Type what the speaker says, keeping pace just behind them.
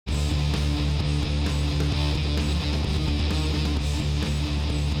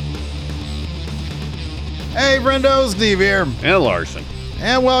Hey, friendo, Steve here. And Larson.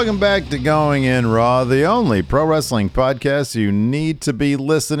 And welcome back to Going In Raw, the only pro wrestling podcast you need to be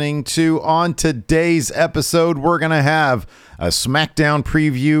listening to. On today's episode, we're going to have a SmackDown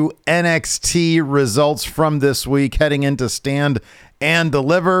preview, NXT results from this week, heading into Stand and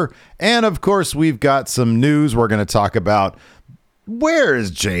Deliver. And, of course, we've got some news. We're going to talk about where is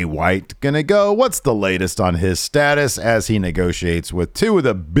Jay White going to go? What's the latest on his status as he negotiates with two of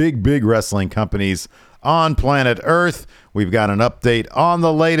the big wrestling companies on planet Earth? We've got an update on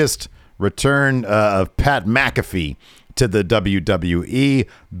the latest return of Pat McAfee to the WWE.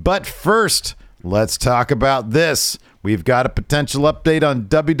 But first, let's talk about this. We've got a potential update on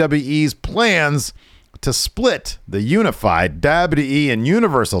WWE's plans to split the unified WWE and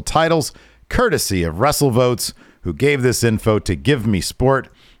Universal titles, courtesy of WrestleVotes, who gave this info to Give Me Sport.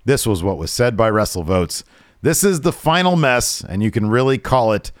 This was what was said by WrestleVotes. This is the final mess, and you can really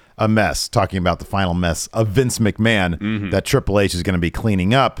call it a mess, talking about the final mess of Vince McMahon that Triple H is going to be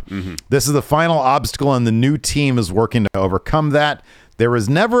cleaning up. This is the final obstacle, and the new team is working to overcome that. There was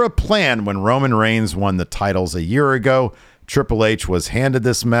never a plan when Roman Reigns won the titles a year ago. Triple H was handed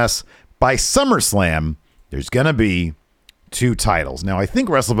this mess. By SummerSlam, there's going to be two titles. Now, I think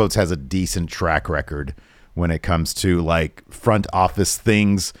WrestleVotes has a decent track record when it comes to like front office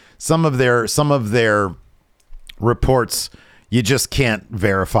things. Some of their reports, you just can't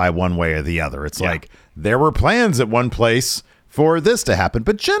verify one way or the other. It's like there were plans at one place for this to happen.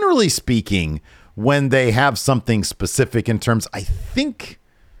 But generally speaking, when they have something specific in terms, I think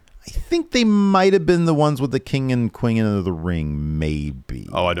they might have been the ones with the King and Queen of the Ring, maybe.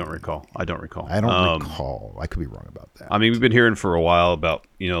 Oh, I don't recall. I don't recall. I could be wrong about that. I mean, we've been hearing for a while about,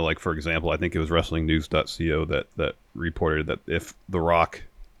 like, for example, I think it was WrestlingNews.co that reported that if The Rock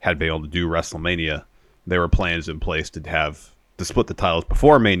had been able to do WrestleMania, there were plans in place to split the titles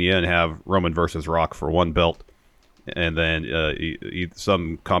before Mania and have Roman versus Rock for one belt, and then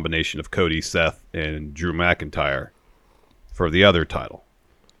some combination of Cody, Seth, and Drew McIntyre for the other title.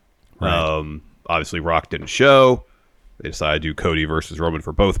 Right. Obviously, Rock didn't show. They decided to do Cody versus Roman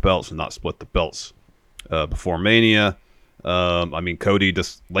for both belts and not split the belts before Mania. Cody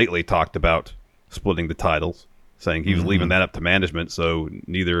just lately talked about splitting the titles, saying he was leaving that up to management, so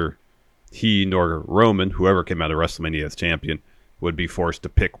neither he nor Roman, whoever came out of WrestleMania as champion, would be forced to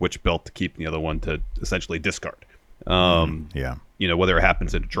pick which belt to keep and the other one to essentially discard. Whether it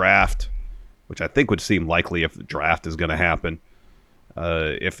happens in a draft, which I think would seem likely if the draft is going to happen.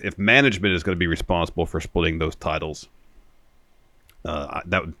 If management is going to be responsible for splitting those titles,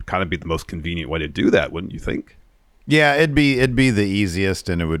 that would kind of be the most convenient way to do that, wouldn't you think? Yeah, it'd be the easiest,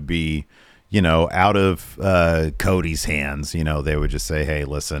 and it would be, out of Cody's hands. They would just say, "Hey,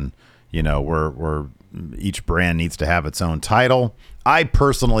 listen, we're each brand needs to have its own title." I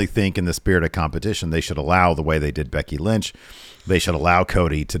personally think, in the spirit of competition, they should allow the way they did Becky Lynch. They should allow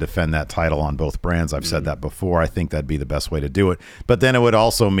Cody to defend that title on both brands. I've said that before. I think that'd be the best way to do it. But then it would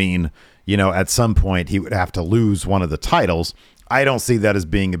also mean, at some point he would have to lose one of the titles. I don't see that as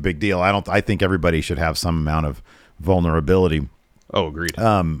being a big deal. I think everybody should have some amount of vulnerability. Oh, agreed.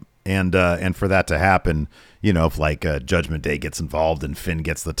 And for that to happen, if like Judgment Day gets involved and Finn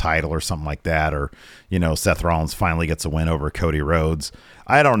gets the title or something like that, or Seth Rollins finally gets a win over Cody Rhodes.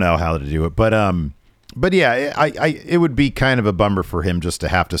 I don't know how to do it, but yeah, it would be kind of a bummer for him just to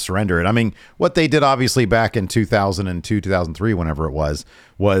have to surrender it. I mean, what they did obviously back in 2002, 2003, whenever it was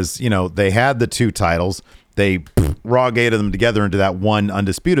they had the two titles. They raw-gated them together into that one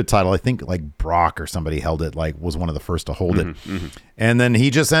undisputed title. I think like Brock or somebody held it, like was one of the first to hold it. And then he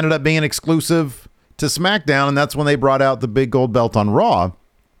just ended up being exclusive to SmackDown, and that's when they brought out the big gold belt on Raw.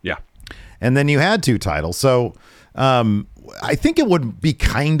 Yeah. And then you had two titles. So I think it would be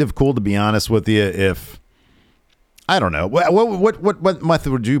kind of cool, to be honest with you, if, I don't know, what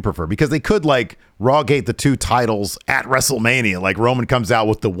method would you prefer? Because they could like raw-gate the two titles at WrestleMania, like Roman comes out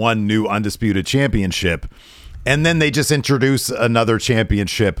with the one new undisputed championship, and then they just introduce another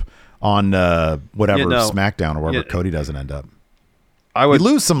championship on SmackDown or wherever Cody doesn't end up. We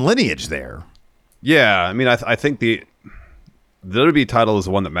lose some lineage there. Yeah, I mean, I think the WWE title is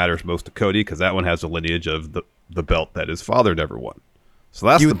the one that matters most to Cody, because that one has the lineage of the belt that his father never won. So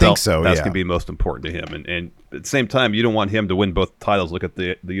that's the belt that's going to be most important to him. And at the same time, you don't want him to win both titles. Look at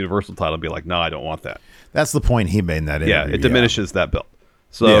the Universal title and be like, no, I don't want that. That's the point he made in that interview. Yeah, it diminishes that belt.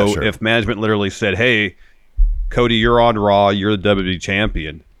 So if management literally said, hey, Cody, you're on Raw, you're the WWE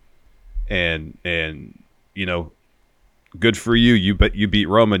champion, and good for you. You beat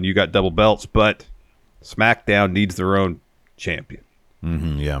Roman, you got double belts, but SmackDown needs their own champion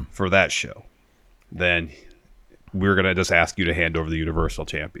for that show. Then we're going to just ask you to hand over the Universal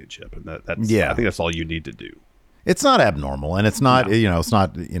Championship. And I think that's all you need to do. It's not abnormal, and it's not, it's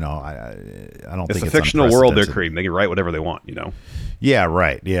not, I don't think it's a fictional world they're creating. They can write whatever they want, Yeah,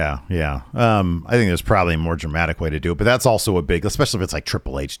 right. Yeah. I think there's probably a more dramatic way to do it, but that's also a big, especially if it's like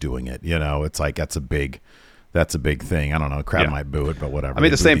Triple H doing it, it's like, that's a big thing. I don't know. The crowd might boo it, but whatever. I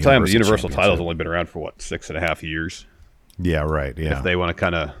mean, at the same time, the Universal title's only been around for 6.5 years. Yeah, right. Yeah. If they want to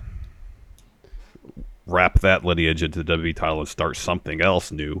kind of wrap that lineage into the WWE title and start something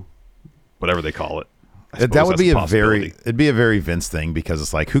else new, whatever they call it. That would be it'd be a very Vince thing, because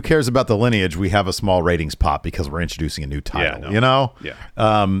it's like, who cares about the lineage? We have a small ratings pop because we're introducing a new title,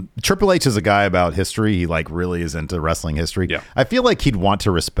 Yeah. Triple H is a guy about history. He like really is into wrestling history. Yeah. I feel like he'd want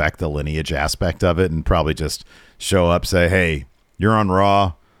to respect the lineage aspect of it and probably just show up, say, hey, you're on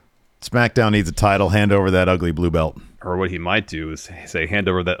Raw. SmackDown needs a title. Hand over that ugly blue belt. Or what he might do is say, hand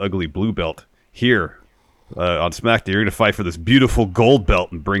over that ugly blue belt here on SmackDown. You're going to fight for this beautiful gold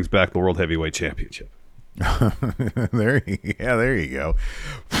belt, and brings back the World Heavyweight Championship. There you go.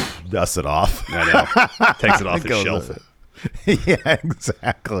 Dust it off. I know. Takes it off his shelf. Yeah,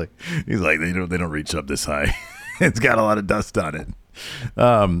 exactly. He's like, they don't reach up this high. It's got a lot of dust on it.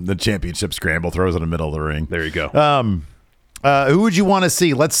 The championship scramble, throws it in the middle of the ring. There you go. Who would you want to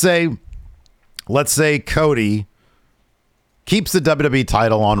see? Let's say Cody keeps the WWE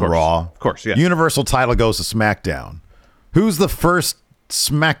title on Raw. Of course, yeah. Universal title goes to SmackDown. Who's the first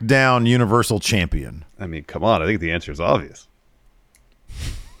SmackDown Universal Champion? I mean, come on. I think the answer is obvious.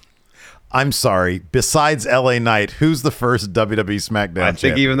 I'm sorry. Besides LA Knight, who's the first WWE SmackDown champion? I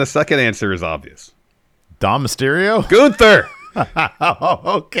think even the second answer is obvious. Dom Mysterio? Gunther!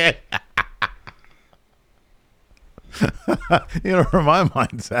 Okay. Where my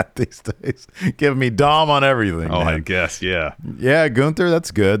mind's at these days. Give me Dom on everything. Oh, man. I guess, yeah. Yeah, Gunther,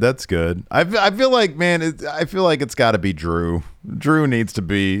 that's good. I feel like, man, I feel like it's got to be Drew. Drew needs to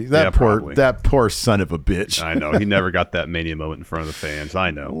be that poor son of a bitch. I know. He never got that Mania moment in front of the fans.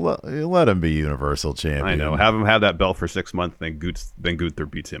 I know. Let him be Universal Champion. I know. Have him have that belt for 6 months, then Gunther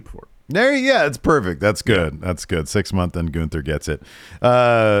beats him for it. It's perfect. That's good. Yeah. That's good. 6 months, and Gunther gets it.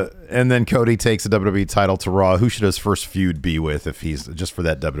 And then Cody takes the WWE title to Raw. Who should his first feud be with if he's just for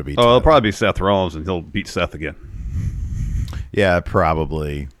that WWE title? It'll probably be Seth Rollins, and he'll beat Seth again. Yeah,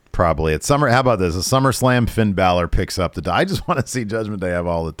 probably. At Summer, how about this? A SummerSlam, Finn Balor picks up I just want to see Judgment Day have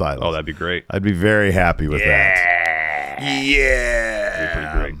all the titles. Oh, that'd be great. I'd be very happy with that. Yeah. That'd be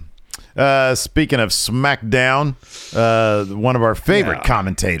pretty great. Speaking of SmackDown, one of our favorite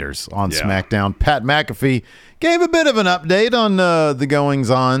commentators on SmackDown, Pat McAfee, gave a bit of an update on the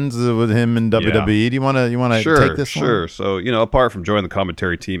goings-ons with him and WWE. Do you want to take this one? Sure. So, apart from joining the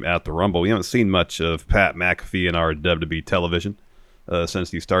commentary team at the Rumble, we haven't seen much of Pat McAfee in our WWE television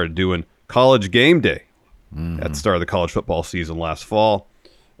since he started doing College Game Day at the start of the college football season last fall.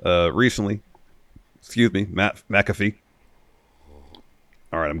 Recently, Matt McAfee,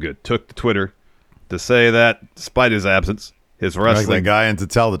 all right, I'm good, took to Twitter to say that despite his absence, his wrestling... Like that guy in To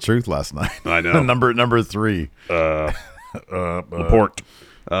Tell the Truth last night. I know. number 3. Laporte.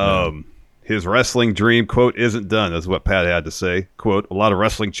 His wrestling dream, quote, isn't done. That's what Pat had to say. Quote, a lot of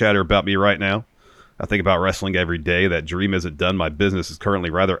wrestling chatter about me right now. I think about wrestling every day. That dream isn't done. My business is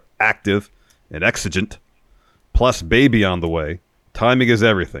currently rather active and exigent. Plus, baby on the way. Timing is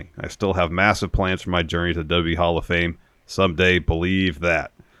everything. I still have massive plans for my journey to the WWE Hall of Fame. Someday, believe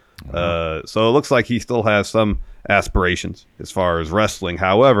that. So it looks like he still has some aspirations as far as wrestling.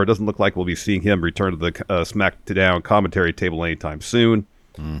 However, it doesn't look like we'll be seeing him return to the SmackDown commentary table anytime soon.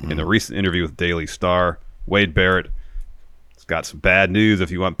 In a recent interview with Daily Star, Wade Barrett has got some bad news if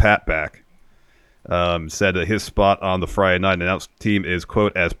you want Pat back. Said that his spot on the Friday night announced team is,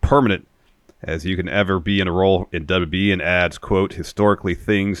 quote, as permanent as you can ever be in a role in WWE, and adds, quote, historically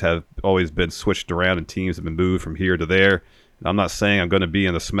things have always been switched around and teams have been moved from here to there. And I'm not saying I'm going to be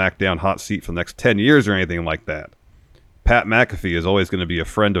in the SmackDown hot seat for the next 10 years or anything like that. Pat McAfee is always going to be a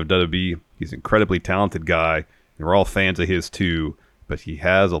friend of WWE. He's an incredibly talented guy, and we're all fans of his too, but he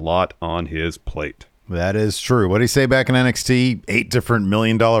has a lot on his plate. That is true. What did he say back in NXT? 8 different $1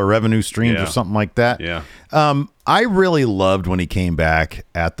 million revenue streams or something like that. Yeah. I really loved when he came back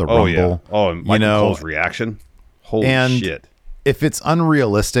at the Rumble. Yeah. Oh, and Michael Cole's reaction. Holy shit. If it's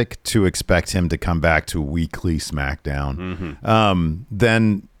unrealistic to expect him to come back to weekly SmackDown,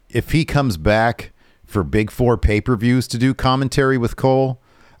 then if he comes back for Big 4 pay-per-views to do commentary with Cole,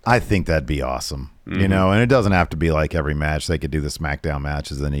 I think that'd be awesome. And it doesn't have to be like every match. They could do the SmackDown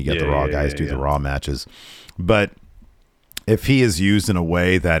matches, then you get the Raw guys do the Raw matches. But if he is used in a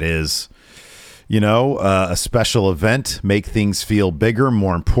way that is, a special event, make things feel bigger,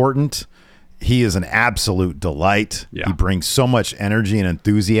 more important, he is an absolute delight. Yeah. He brings so much energy and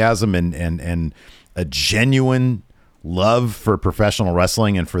enthusiasm and a genuine love for professional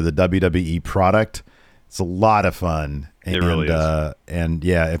wrestling and for the WWE product. It's a lot of fun. It really is. And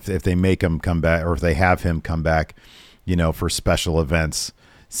yeah, if they make him come back, or if they have him come back, for special events,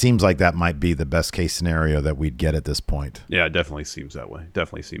 seems like that might be the best case scenario that we'd get at this point. Yeah, it definitely seems that way. And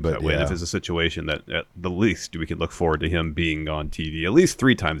if it's a situation that at the least we can look forward to him being on TV at least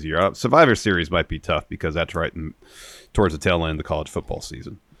 3 times a year. Survivor Series might be tough because that's right towards the tail end of the college football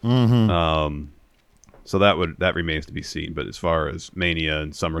season. Mm-hmm. So that remains to be seen. But as far as Mania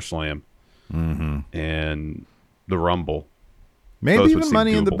and SummerSlam and the Rumble, maybe even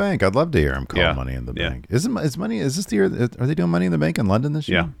Money in the Bank. I'd love to hear him call Money in the Bank. Is this the year? Are they doing Money in the Bank in London this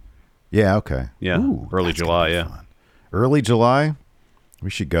year? Yeah. Yeah. Okay. Yeah. Ooh, early July. Yeah. Fun. Early July. We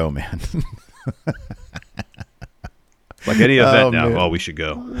should go, man. Like any event now. Man. Well, we should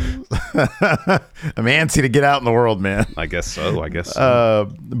go. I'm antsy to get out in the world, man. I guess so.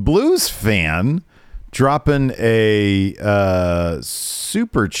 Blues fan dropping a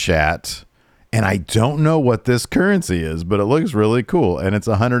super chat. And I don't know what this currency is, but it looks really cool. And it's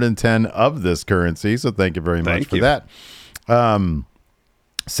 110 of this currency. So thank you very much for that.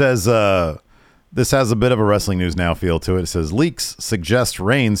 Says this has a bit of a Wrestling News Now feel to it. It says, leaks suggest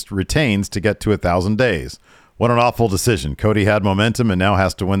Reigns retains to get to 1,000 days. What an awful decision. Cody had momentum and now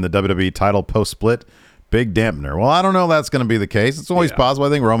has to win the WWE title post-split. Big dampener. Well, I don't know if that's going to be the case. It's always possible. I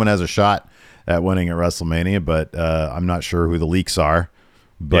think Roman has a shot at winning at WrestleMania, but I'm not sure who the leaks are.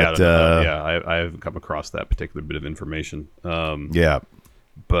 But I haven't come across that particular bit of information. But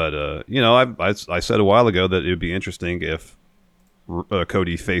I said a while ago that it would be interesting if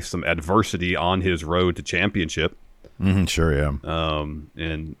Cody faced some adversity on his road to championship. Sure, yeah.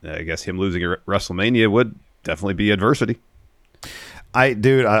 And I guess him losing at WrestleMania would definitely be adversity. We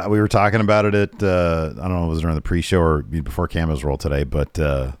were talking about it at I don't know, it was during the pre-show or before cameras roll today, but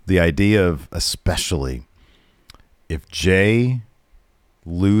the idea of, especially if Jay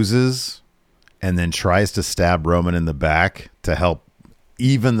loses and then tries to stab Roman in the back to help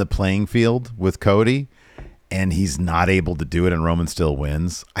even the playing field with Cody, and he's not able to do it and Roman still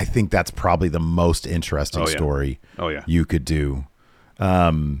wins, I think that's probably the most interesting story you could do.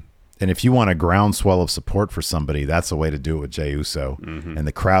 And if you want a groundswell of support for somebody, that's a way to do it with Jey Uso. And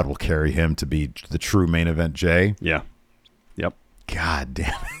the crowd will carry him to be the true main event Jey. Yeah. Yep. God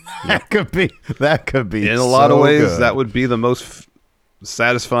damn it. That could be in a lot of ways good. That would be the most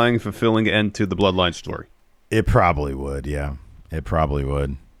satisfying, fulfilling end to the Bloodline story. It probably would, yeah. It probably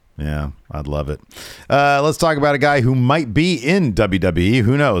would. Yeah, I'd love it. Let's talk about a guy who might be in WWE.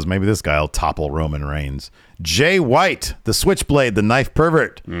 Who knows? Maybe this guy will topple Roman Reigns. Jay White, the Switchblade, the knife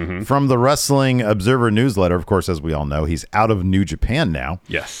pervert, from the Wrestling Observer newsletter. Of course, as we all know, he's out of New Japan now.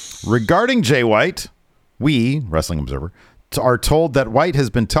 Yes. Regarding Jay White, we, Wrestling Observer, are told that White has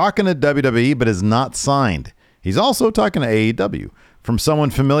been talking to WWE but is not signed. He's also talking to AEW. From someone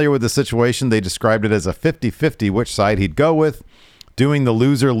familiar with the situation, they described it as a 50-50 which side he'd go with. Doing the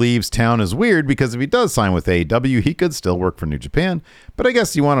loser leaves town is weird because if he does sign with AEW, he could still work for New Japan. But I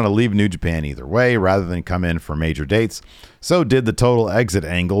guess he wanted to leave New Japan either way rather than come in for major dates. So did the total exit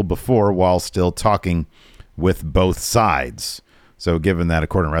angle before while still talking with both sides. So given that,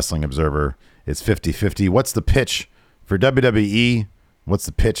 according to Wrestling Observer, it's 50-50. What's the pitch for WWE? What's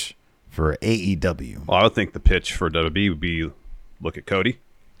the pitch for AEW? Well, I would think the pitch for WWE would be, look at Cody.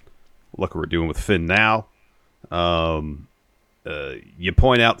 Look what we're doing with Finn now. You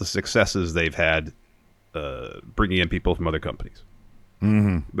point out the successes they've had bringing in people from other companies.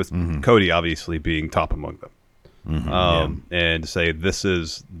 With Cody obviously being top among them. And say this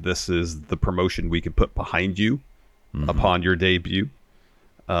is the promotion we can put behind you upon your debut.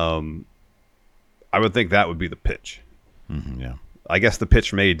 I would think that would be the pitch. I guess the pitch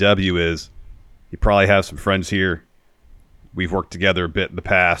from AEW is you probably have some friends here. We've worked together a bit in the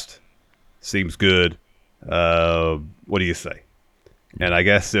past. Seems good. What do you say? And I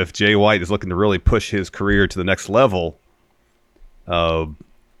guess if Jay White is looking to really push his career to the next level, I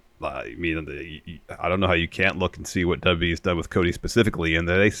mean, I don't know how you can't look and see what WWE has done with Cody specifically, and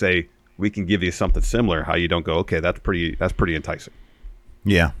they say we can give you something similar. How you don't go, okay, that's pretty enticing.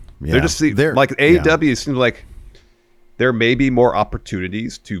 Yeah. They're just like AEW seems like there may be more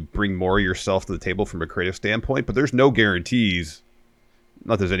opportunities to bring more of yourself to the table from a creative standpoint, but there's no guarantees.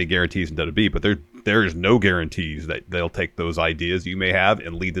 Not there's any guarantees in WWE, but there is no guarantees that they'll take those ideas you may have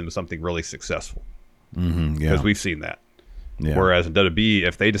and lead them to something really successful. Because we've seen that. Yeah. Whereas in WWE,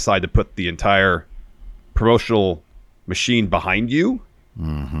 if they decide to put the entire promotional machine behind you,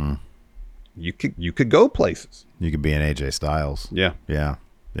 you could go places. You could be an AJ Styles. Yeah. Yeah.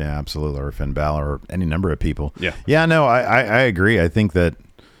 Yeah, absolutely. Or Finn Balor or any number of people. Yeah. Yeah, no, I agree. I think that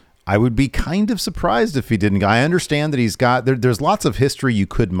I would be kind of surprised if he didn't. I understand that he's got, there's lots of history you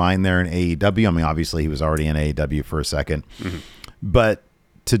could mine there in AEW. I mean, obviously he was already in AEW for a second, but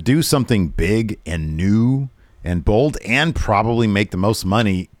to do something big and new and bold and probably make the most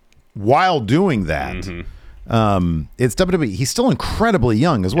money while doing that, it's WWE. He's still incredibly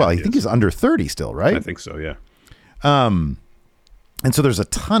young as well. I think he's under 30 still, right? I think so, yeah. And so there's a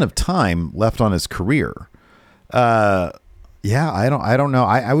ton of time left on his career. Yeah, I don't know.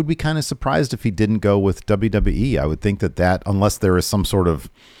 I would be kind of surprised if he didn't go with WWE. I would think that unless there is some sort of,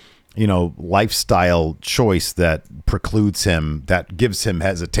 lifestyle choice that precludes him, that gives him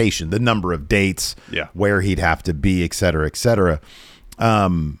hesitation, the number of dates, where he'd have to be, et cetera, et cetera.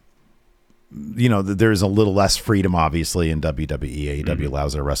 There's a little less freedom, obviously, in WWE. AEW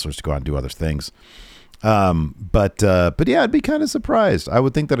allows their wrestlers to go out and do other things. But yeah, I'd be kind of surprised. I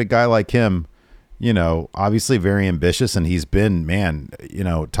would think that a guy like him, obviously very ambitious, and he's been,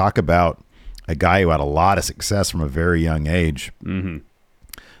 talk about a guy who had a lot of success from a very young age.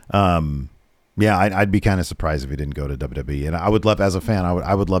 Yeah, I'd be kind of surprised if he didn't go to WWE, and I would love, as a fan,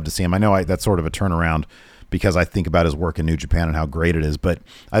 I would love to see him. I know that's sort of a turnaround because I think about his work in New Japan and how great it is, but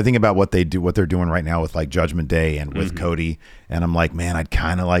I think about what they're doing right now with like Judgment Day and with Cody, and I'm like, man, I'd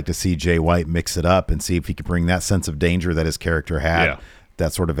kind of like to see Jay White mix it up and see if he could bring that sense of danger that his character had,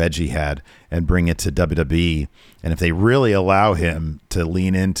 that sort of edge he had, and bring it to WWE. And if they really allow him to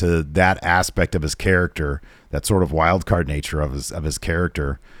lean into that aspect of his character, that sort of wild card nature of his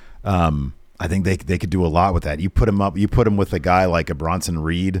character, I think they could do a lot with that. You put him with a guy like a Bronson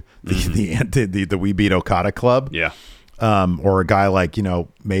Reed, the We Beat Okada Club, or a guy like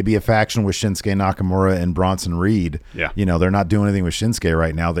maybe a faction with Shinsuke Nakamura and Bronson Reed. They're not doing anything with Shinsuke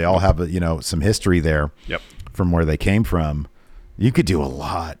right now. They all have some history there from where they came from. You could do a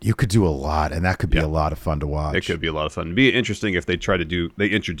lot. And that could be a lot of fun to watch. It could be a lot of fun. It'd be interesting if they they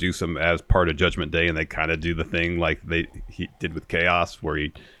introduce him as part of Judgment Day, and they kind of do the thing like he did with Chaos, where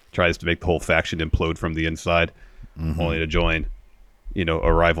he tries to make the whole faction implode from the inside, only to join,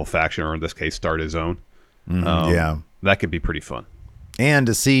 a rival faction, or in this case, start his own. That could be pretty fun. And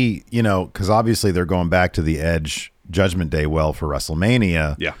to see, because obviously they're going back to the Edge Judgment Day well for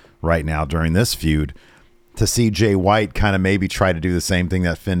WrestleMania right now during this feud. To see Jay White kind of maybe try to do the same thing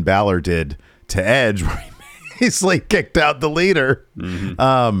that Finn Balor did to Edge, where he basically kicked out the leader.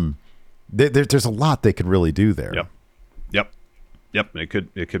 There's a lot they could really do there. Yep,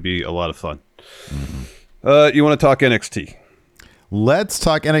 it could be a lot of fun. You want to talk NXT? Let's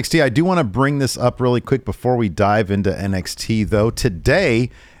talk NXT. I do want to bring this up really quick before we dive into NXT, though. Today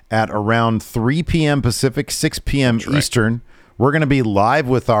at around 3 p.m. Pacific, 6 p.m. Eastern, we're going to be live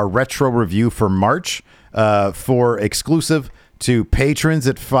with our retro review for March for exclusive to patrons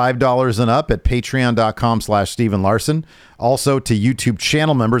at $5 and up at patreon.com/Steven Larson. Also to YouTube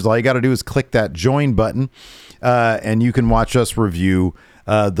channel members, all you got to do is click that join button. And you can watch us review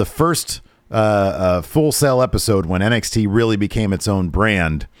the first Full Sail episode when NXT really became its own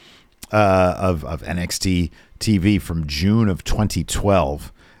brand of NXT TV from June of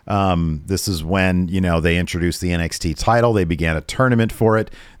 2012. This is when, they introduced the NXT title. They began a tournament for it.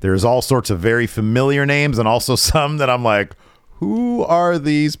 There's all sorts of very familiar names and also some that I'm like, who are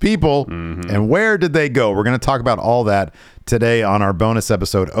these people and where did they go? We're going to talk about all that today on our bonus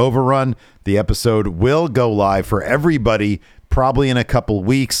episode Overrun. The episode will go live for everybody probably in a couple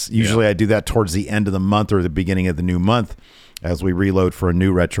weeks. Usually I do that towards the end of the month or the beginning of the new month as we reload for a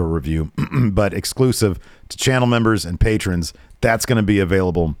new retro review. But exclusive to channel members and patrons, that's going to be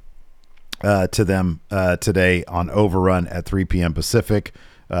available to them today on Overrun at 3 p.m. Pacific,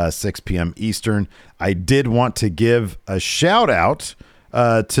 6 p.m. Eastern. I did want to give a shout out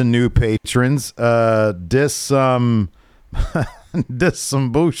to new patrons. Diss some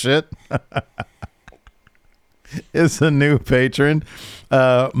bullshit is a new patron.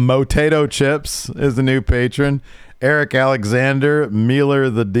 Motato Chips is a new patron. Eric Alexander, Mealer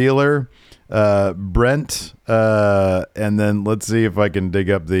the Dealer, Brent, and then let's see if I can dig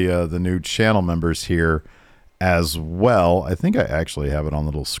up the new channel members here as well. I think I actually have it on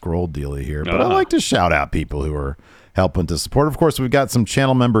the little scroll dealy here, but I like to shout out people who are helping to support. Of course, we've got some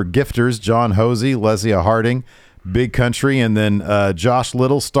channel member gifters: John Hosey, Lesia Harding, Big Country, and then Josh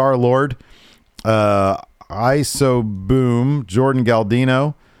Little, Star Lord, ISO Boom, Jordan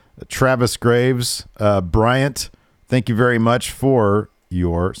Galdino, Travis Graves, Bryant. Thank you very much for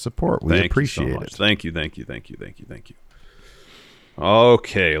your support. We appreciate it. Thank you.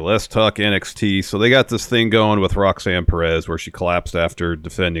 Okay, let's talk NXT. So they got this thing going with Roxanne Perez where she collapsed after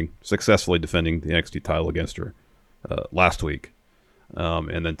successfully defending the NXT title against her last week.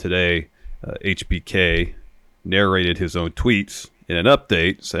 And then today, HBK narrated his own tweets in an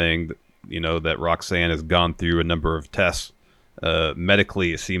update saying that, that Roxanne has gone through a number of tests.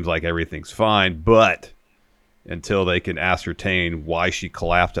 Medically, it seems like everything's fine, but until they can ascertain why she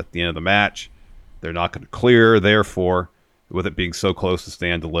collapsed at the end of the match, they're not going to clear. Therefore, with it being so close to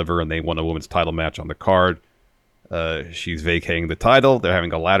Stand Deliver and they want a women's title match on the card, she's vacating the title. They're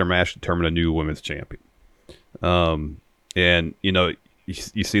having a ladder match to determine a new women's champion. And,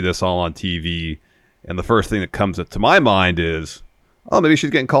 you see this all on TV, and the first thing that comes to my mind is, oh, maybe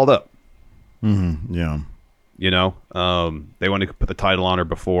she's getting called up. Mm-hmm. Yeah. They want to put the title on her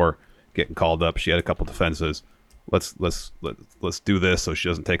before getting called up. She had a couple defenses. Let's do this so she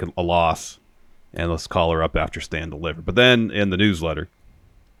doesn't take a loss, and let's call her up after Stand Deliver. But then in the newsletter,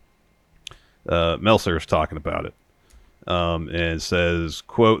 Meltzer is talking about it, and says,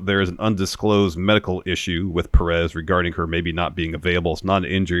 quote, there is an undisclosed medical issue with Perez regarding her maybe not being available. It's not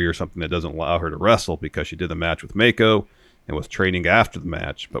an injury or something that doesn't allow her to wrestle because she did the match with Mako and was training after the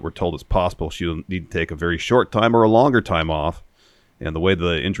match, but we're told it's possible she'll need to take a very short time or a longer time off. And the way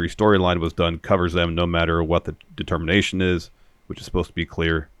the injury storyline was done covers them no matter what the determination is, which is supposed to be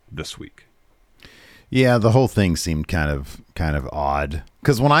clear this week. Yeah, the whole thing seemed kind of odd.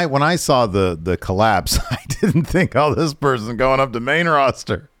 Because when I saw the collapse, I didn't think, oh, this person's going up to main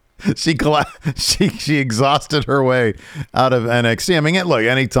roster. She exhausted her way out of NXT. I mean, look,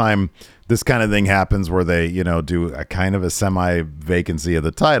 anytime this kind of thing happens where they, do a kind of a semi-vacancy of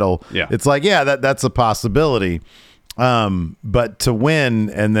the title, yeah, it's like, yeah, that's a possibility. But to win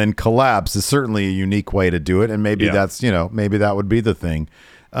and then collapse is certainly a unique way to do it. And maybe that's, maybe that would be the thing.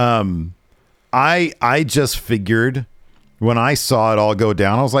 I just figured when I saw it all go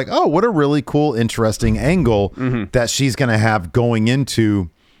down, I was like, oh, what a really cool, interesting angle that she's going to have going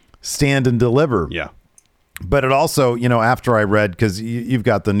into Stand and Deliver. Yeah. But it also, after I read, because you've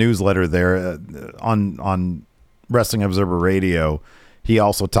got the newsletter there on Wrestling Observer Radio, he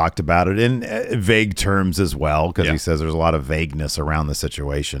also talked about it in vague terms as well, because he says there's a lot of vagueness around the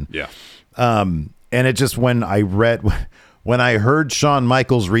situation. Yeah. And it just, when I heard Shawn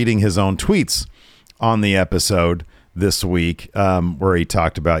Michaels reading his own tweets on the episode this week, where he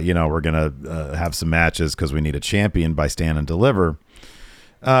talked about, we're going to have some matches because we need a champion by Stand and Deliver.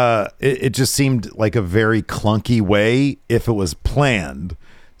 It just seemed like a very clunky way if it was planned.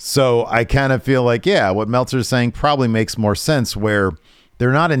 So I kind of feel like, what Meltzer's saying probably makes more sense, where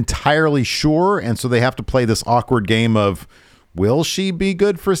they're not entirely sure. And so they have to play this awkward game of, will she be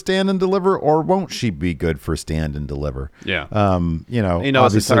good for Stand and Deliver or won't she be good for Stand and Deliver? Yeah.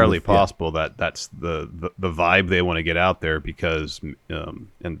 It's entirely possible that that's the vibe they want to get out there, because,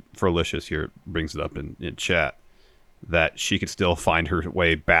 and Ferlicious here brings it up in chat, that she could still find her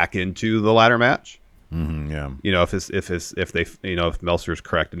way back into the ladder match. Mm-hmm, yeah. If Meltzer's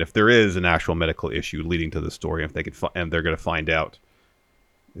correct, and if there is an actual medical issue leading to the story, if they could, and they're going to find out.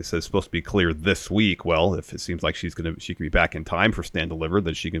 It says it's supposed to be clear this week. Well, if it seems like she could be back in time for Stand Deliver,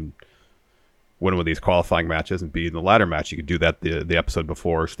 then she can win one of these qualifying matches and be in the ladder match. You could do that the episode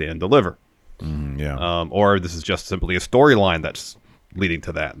before Stand Deliver. Or this is just simply a storyline that's leading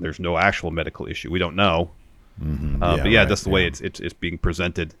to that. There's no actual medical issue. We don't know. That's the way it's being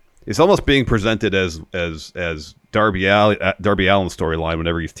presented. It's almost being presented as Darby Allin's storyline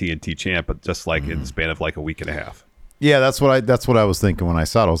whenever he's TNT champ, but just like in the span of like a week and a half. Yeah, that's what I was thinking when I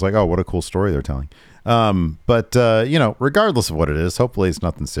saw it. I was like, oh, what a cool story they're telling. Regardless of what it is, hopefully it's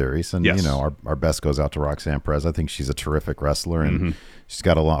nothing serious. And our best goes out to Roxanne Perez. I think she's a terrific wrestler, and she's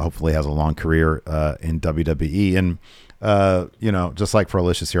got hopefully has a long career in WWE. And just like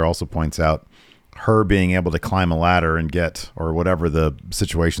Ferlicious here also points out, her being able to climb a ladder and get, or whatever the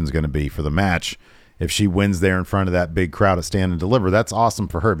situation is going to be for the match, if she wins there in front of that big crowd at Stand and Deliver, that's awesome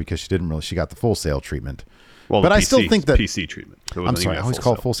for her, because she got the Full Sail treatment. Well, but I still think that PC treatment. I'm sorry, I always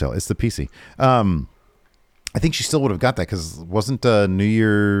call it Full Sail. It's the PC. I think she still would have got that, because wasn't New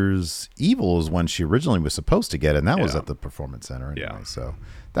Year's Evil is when she originally was supposed to get it, and that was at the Performance Center anyway. So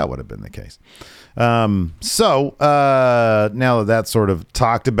that would have been the case. Now that that's sort of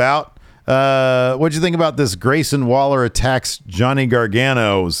talked about, what'd you think about this Grayson Waller attacks Johnny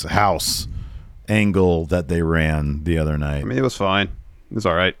Gargano's house angle that they ran the other night? I mean, it was fine. It was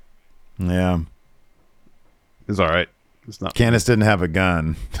all right. Yeah. It's all right. It's not. Candace didn't have a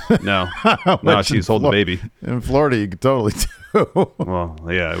gun. No, she's holding the baby. In Florida, you could totally do. Well,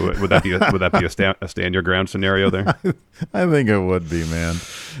 yeah. Would that be a stand your ground scenario there? I think it would be, man.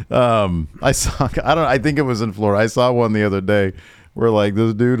 I think it was in Florida. I saw one the other day where like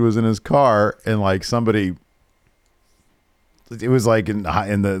this dude was in his car and like somebody it was like in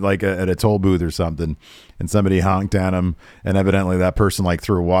the like at a toll booth or something, and somebody honked at him, and evidently that person like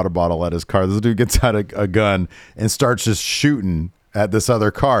threw a water bottle at his car. This dude gets out a gun and starts just shooting at this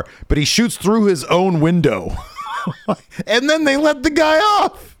other car, but he shoots through his own window, and then they let the guy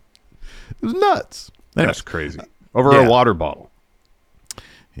off. It was nuts. Anyways, that's crazy. Over a water bottle.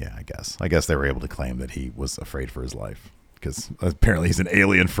 Yeah, I guess they were able to claim that he was afraid for his life because apparently he's an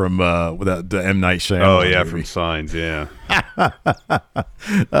alien from the M. Night Shyamalan. Oh yeah, movie. from Signs. Yeah.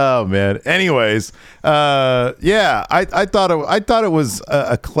 Oh man. Anyways, I thought it was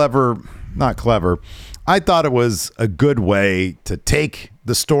a clever, not clever. I thought it was a good way to take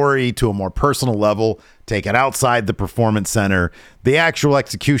the story to a more personal level, take it outside the performance center. The actual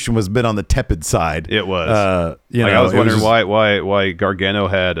execution was a bit on the tepid side. It was. I was wondering why Gargano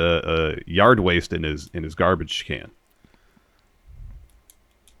had a yard waste in his garbage can.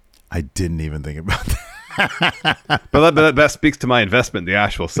 I didn't even think about that. but that speaks to my investment in the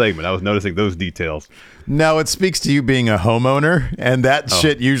actual segment. I was noticing those details. No, it speaks to you being a homeowner, and that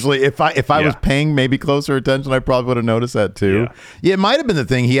shit usually, if I was paying maybe closer attention, I probably would have noticed that too. Yeah, it might have been the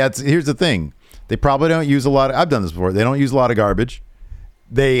thing. Here's the thing. They probably don't use a lot of, I've done this before. They don't use a lot of garbage.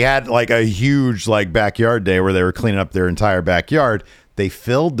 They had like a huge like backyard day where they were cleaning up their entire backyard. They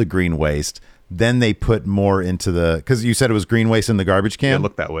filled the green waste. Then they put more into because you said it was green waste in the garbage can. Yeah, it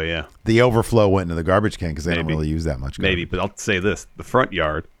looked that way, yeah. The overflow went into the garbage can because they don't really use that much garbage. Maybe, but I'll say this. The front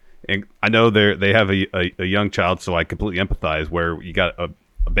yard, and I know they have a young child, so I completely empathize where you got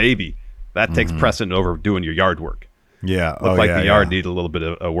a baby. That takes precedent over doing your yard work. Yeah. Looked like the yard needed a little bit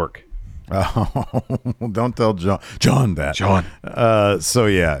of work. Oh, don't tell John that. John. So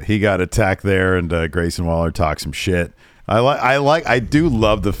yeah, he got attacked there, and Grayson Waller talked some shit. I do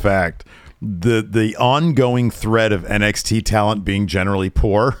love the fact the ongoing thread of NXT talent being generally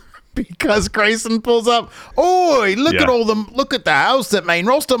poor because Grayson pulls up. Oi, look at the house that main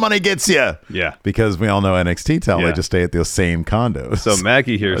roster money gets you. Yeah, because we all know NXT talent they just stay at those same condos. So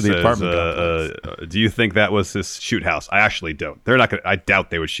Maggie here says, "Do you think that was his shoot house?" I actually don't. They're not gonna. I doubt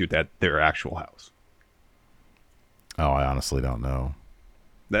they would shoot at their actual house. Oh, I honestly don't know.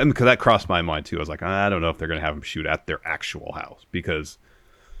 And because that crossed my mind too. I was like, I don't know if they're gonna have him shoot at their actual house because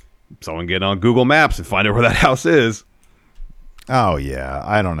someone get on Google Maps and find out where that house is. Oh yeah,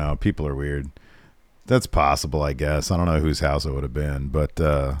 I don't know. People are weird. That's possible, I guess. I don't know whose house it would have been, but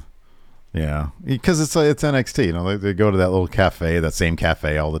yeah, because it's NXT. You know, they go to that little cafe, that same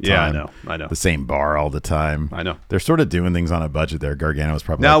cafe all the time. Yeah, I know. The same bar all the time. I know. They're sort of doing things on a budget there. Gargano was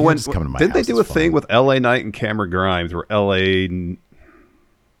probably now like, just coming to my did house, they do a thing with LA Knight and Cameron Grimes where LA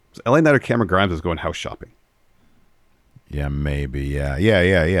Knight or Cameron Grimes was going house shopping? Yeah, maybe. Yeah.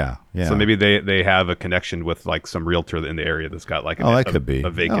 So maybe they have a connection with like some realtor in the area that's got like that could be a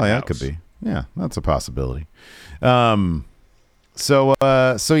vacant house. That could be. Yeah, that's a possibility. So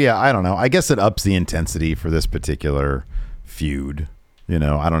yeah, I don't know. I guess it ups the intensity for this particular feud. You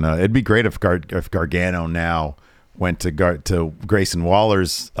know, I don't know. It'd be great if Gargano now went to Grayson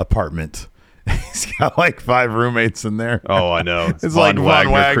Waller's apartment. He's got like 5 roommates in there. Oh, I know. It's like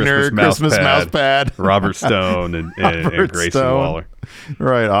Von Wagner, Christmas Mousepad, Robert Stone, and Grayson Stone. Waller.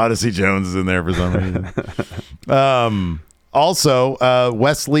 Right, Odyssey Jones is in there for some reason. Also,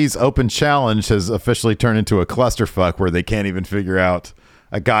 Wesley's Open Challenge has officially turned into a clusterfuck where they can't even figure out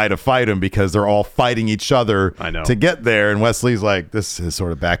a guy to fight him because they're all fighting each other to get there. And Wesley's like, this is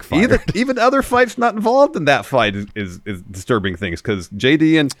sort of backfired. Even other fights not involved in that fight is disturbing things because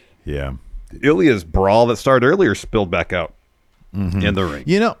JD and Ilya's brawl that started earlier spilled back out in the ring.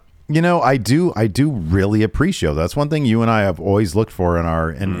 You know, I do really appreciate that's one thing you and I have always looked for in our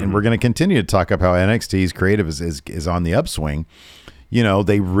and we're going to continue to talk about how NXT's creative is on the upswing. You know,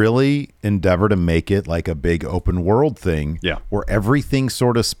 they really endeavor to make it like a big open world thing where everything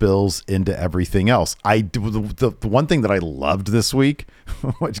sort of spills into everything else. The one thing that I loved this week,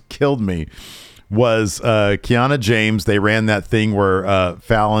 which killed me, was Kiana James. They ran that thing where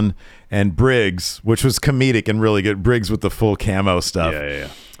Fallon and Briggs, which was comedic and really good. Briggs with the full camo stuff.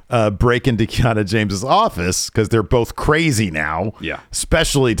 Break into Kiana James's office because they're both crazy now. Yeah.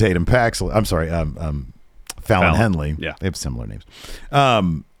 Especially Tatum Paxley. I'm sorry, Fallon Henley. Yeah. They have similar names.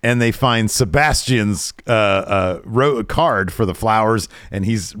 And they find Sebastian's card for the flowers, and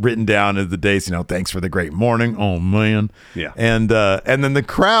he's written down in the dates, you know, thanks for the great morning. Oh man. Yeah. And then the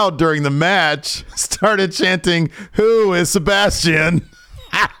crowd during the match started chanting, "Who is Sebastian?"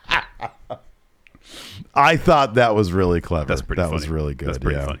 I thought that was really clever. That's pretty funny. That was really good. That's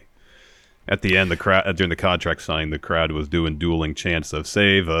pretty funny. At the end, the crowd during the contract signing, the crowd was doing dueling chants of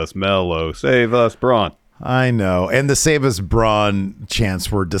 "Save us, Mello! Save us, Braun." I know. And the Save Us Braun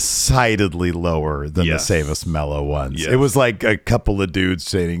chants were decidedly lower than the Save Us Mello ones. Yes. It was like a couple of dudes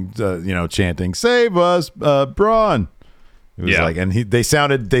saying, chanting, Save Us Braun. It was like, and they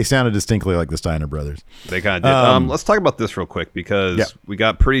sounded distinctly like the Steiner brothers. They kind of did. Let's talk about this real quick because we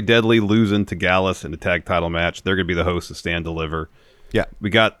got Pretty Deadly losing to Gallus in the tag title match. They're going to be the hosts of Stand Deliver. Yeah.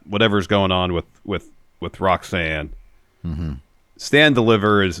 We got whatever's going on with Roxanne. Mm-hmm. Stand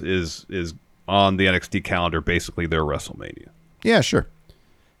Deliver is on the NXT calendar, basically their WrestleMania. Yeah, sure.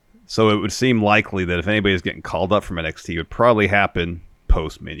 So it would seem likely that if anybody's getting called up from NXT, it would probably happen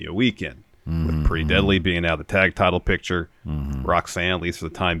post-Mania weekend. With Pretty Deadly being out of the tag title picture, Roxanne, at least for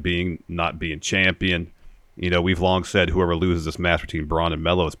the time being, not being champion. We've long said whoever loses this match between Braun and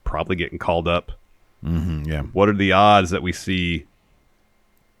Mello is probably getting called up. Yeah. What are the odds that we see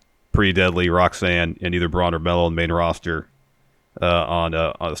Pretty Deadly, Roxanne, and either Braun or Mello on the main roster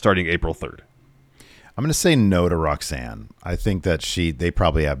on starting April 3rd? I'm going to say no to Roxanne. I think that they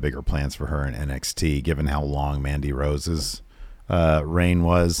probably have bigger plans for her in NXT, given how long Mandy Rose's reign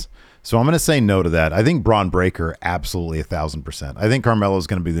was. So I'm going to say no to that. I think Braun Breaker, absolutely 1,000%. I think Carmelo's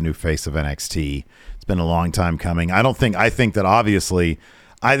going to be the new face of NXT. It's been a long time coming. I think that obviously,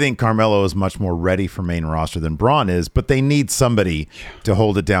 I think Carmelo is much more ready for main roster than Braun is, but they need somebody to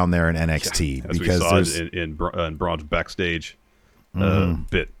hold it down there in NXT. As because we saw in Braun's backstage bit on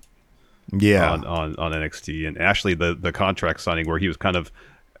NXT. And Ashley, the contract signing where he was kind of,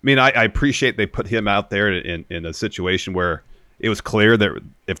 I appreciate they put him out there in a situation where it was clear that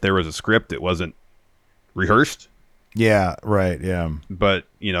if there was a script, it wasn't rehearsed. Yeah, right, yeah. But,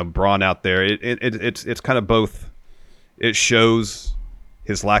 Braun out there, it's kind of both. It shows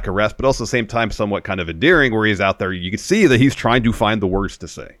his lack of rest, but also at the same time somewhat kind of endearing where he's out there. You can see that he's trying to find the words to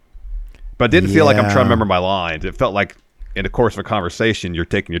say. But it didn't feel like I'm trying to remember my lines. It felt like in the course of a conversation, you're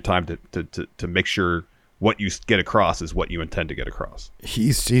taking your time to make sure what you get across is what you intend to get across.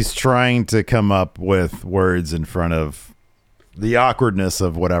 He's trying to come up with words in front of the awkwardness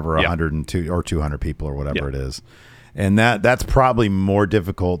of whatever 102 or 200 people or whatever it is. And that's probably more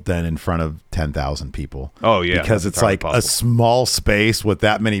difficult than in front of 10,000 people. Oh, yeah. Because it's like a small space with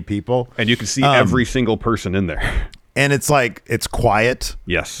that many people. And you can see every single person in there. And it's like, it's quiet.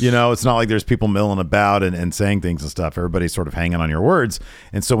 Yes. It's not like there's people milling about and saying things and stuff. Everybody's sort of hanging on your words.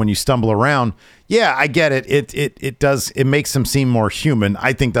 And so when you stumble around, I get it. It makes him seem more human.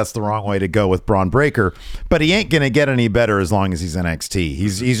 I think that's the wrong way to go with Braun Breaker, but he ain't going to get any better as long as he's NXT.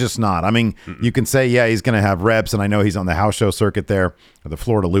 He's just not. You can say, he's going to have reps. And I know he's on the house show circuit there, or the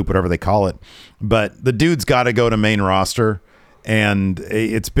Florida Loop, whatever they call it. But the dude's got to go to main roster. And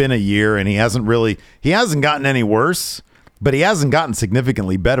it's been a year, and he hasn't gotten any worse, but he hasn't gotten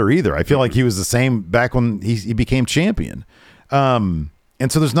significantly better either. I feel like he was the same back when he became champion. And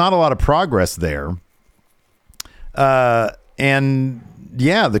so there's not a lot of progress there. And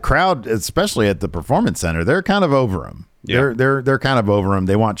the crowd, especially at the Performance Center, they're kind of over him. Yeah. They're kind of over him.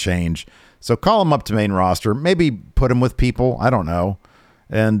 They want change. So call him up to main roster, maybe put him with people. I don't know.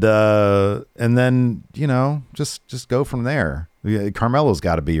 And then, just go from there. Carmelo's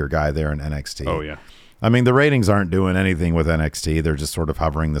got to be your guy there in NXT. Oh, yeah. The ratings aren't doing anything with NXT. They're just sort of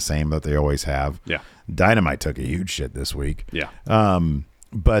hovering the same that they always have. Yeah. Dynamite took a huge shit this week. Yeah.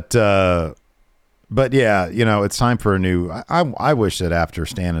 But yeah, it's time for a new. I wish that after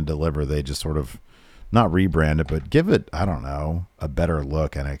Stand and Deliver, they just sort of not rebrand it, but give it, I don't know, a better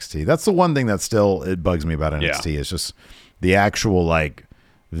look. NXT. That's the one thing that still it bugs me about NXT. It's just the actual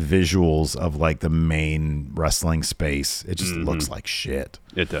visuals of the main wrestling space. It just looks like shit.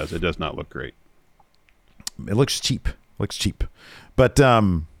 It does. It does not look great. It looks cheap. But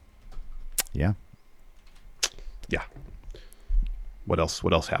yeah. What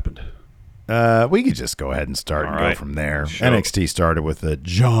else happened? We could just go ahead and start and go from there. Sure. NXT started with a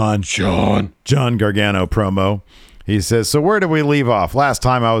John Gargano promo. He says, "So where did we leave off? Last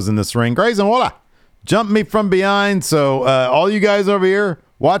time I was in this ring, Grayson Waller jumped me from behind. So all you guys over here,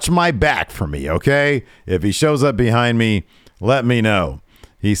 watch my back for me, okay? If he shows up behind me, let me know."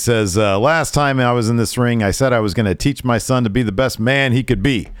 He says, last time I was in this ring, I said I was going to teach my son to be the best man he could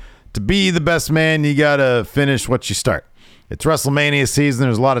be. To be the best man, you got to finish what you start. It's WrestleMania season.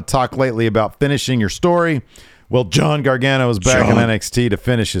 There's a lot of talk lately about finishing your story. Well, John Gargano is back in NXT to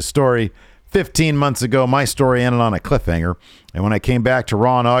finish his story. 15 months ago, my story ended on a cliffhanger. And when I came back to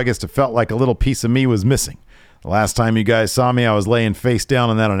Raw in August, it felt like a little piece of me was missing. The last time you guys saw me, I was laying face down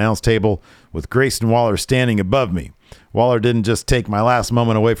on that announce table with Grayson Waller standing above me. Waller didn't just take my last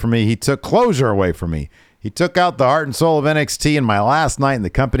moment away from me. He took closure away from me. He took out the heart and soul of NXT in my last night in the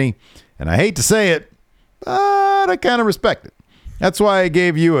company. And I hate to say it, but I kind of respect it. That's why I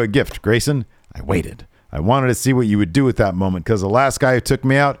gave you a gift, Grayson. I waited. I wanted to see what you would do with that moment because the last guy who took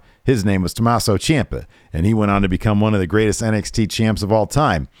me out, his name was Tommaso Ciampa, and he went on to become one of the greatest NXT champs of all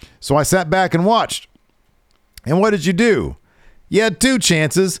time. So I sat back and watched. And what did you do? You had 2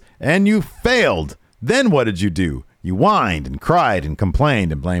 chances, and you failed. Then what did you do? You whined and cried and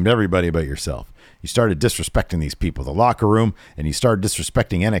complained and blamed everybody but yourself. You started disrespecting these people, the locker room, and you started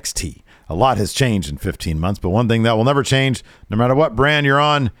disrespecting NXT. A lot has changed in 15 months, but one thing that will never change, no matter what brand you're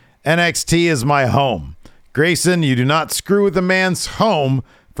on, NXT is my home. Grayson, you do not screw with a man's home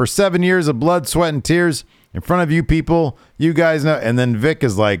for 7 years of blood, sweat, and tears in front of you people. You guys know. And then Vic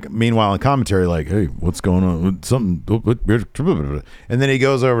is like, meanwhile in commentary, like, hey, what's going on? Something. And then he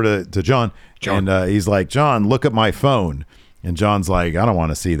goes over to John. And he's like, John, look at my phone. And John's like, I don't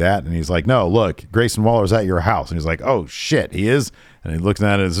want to see that. And he's like, no, look, Grayson Waller's at your house. And he's like, oh, shit, he is? And he looks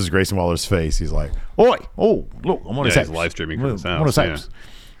at it. This is Grayson Waller's face. He's like, oi, oh, look, I'm on his house. He's live streaming from his house. Yeah.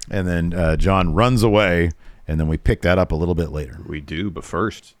 And then John runs away. And then we pick that up a little bit later. We do, but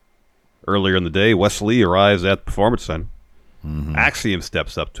first, earlier in the day, Wes Lee arrives at the Performance Center. Mm-hmm. Axiom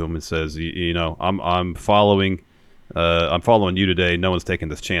steps up to him and says, you know, I'm following you today. No one's taking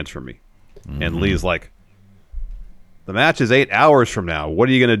this chance from me. Mm-hmm. And Lee's like, the match is 8 hours from now. What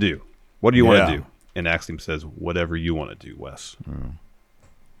are you going to do? What do you want to do? And Axiom says, whatever you want to do, Wes. Mm.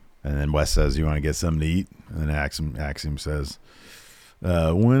 And then Wes says, you want to get something to eat? And then Axiom says,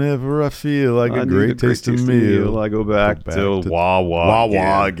 whenever I feel like a great tasting meal, I go back to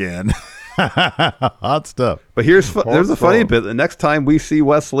Wawa again. Hot stuff. But there's the funny bit. The next time we see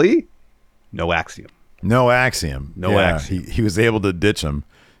Wes Lee, no Axiom. No Axiom. He was able to ditch him.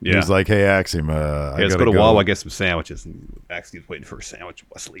 Yeah. He was like, hey, Axiom, let's go to Wawa, get some sandwiches. And Axiom's waiting for a sandwich.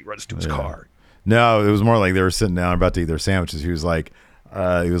 Wes Lee runs to his car. No, it was more like they were sitting down about to eat their sandwiches. He was like,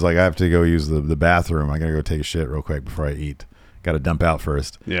 I have to go use the bathroom. I got to go take a shit real quick before I eat. Got to dump out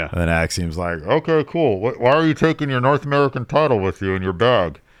first. Yeah. And then Axiom's like, okay, cool. Why are you taking your North American title with you in your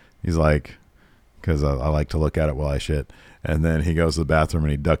bag? He's like, because I like to look at it while I shit. And then he goes to the bathroom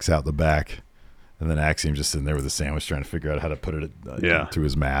and he ducks out the back. And then Axiom's just sitting there with a sandwich trying to figure out how to put it through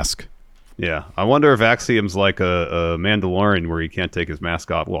his mask. Yeah. I wonder if Axiom's like a Mandalorian where he can't take his mask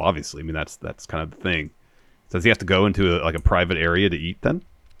off. Well, obviously. I mean, that's kind of the thing. Does he have to go into a private area to eat then?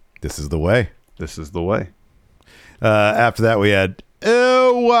 This is the way. This is the way. After that, we had,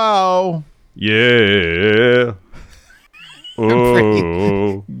 oh, wow. Yeah.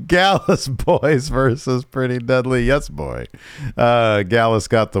 Oh. Gallus Boys versus Pretty Deadly. Yes, boy. Gallus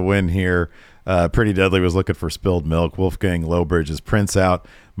got the win here. Pretty Deadly was looking for spilled milk. Wolfgang Lowbridge's Prince out.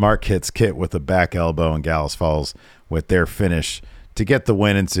 Mark hits Kit with a back elbow, and Gallus falls with their finish to get the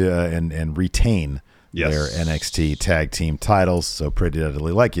win and retain their NXT tag team titles. So Pretty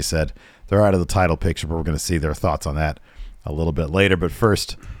Deadly, like you said, they're out of the title picture, but we're going to see their thoughts on that a little bit later. But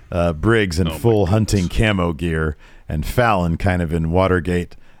first, Briggs in full hunting camo gear and Fallon kind of in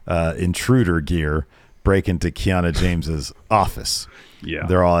Watergate intruder gear break into Kiana James's office. Yeah.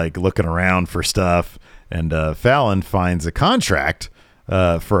 They're all like looking around for stuff, and Fallon finds a contract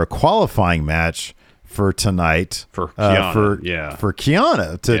for a qualifying match for tonight for Kiana, for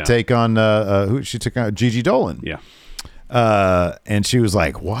Kiana to take on who she took on Gigi Dolan. Yeah. And she was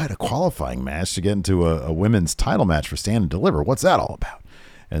like, what, a qualifying match to get into a women's title match for Stand and Deliver? What's that all about?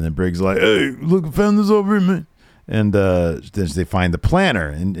 And then Briggs like, hey, look, I found this over here, man. And then they find the planner,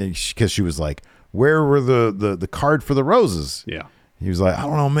 and because she was like, where were the card for the roses? Yeah. He was like, I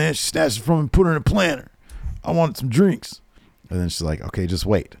don't know, man. She snatched it from me and put her in a planner. I wanted some drinks. And then she's like, okay, just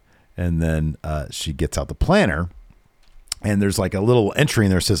wait. And then she gets out the planner, and there's like a little entry in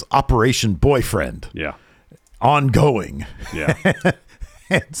there that says Operation Boyfriend. Yeah. Ongoing. Yeah.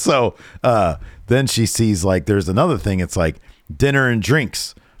 And so then she sees like there's another thing. It's like dinner and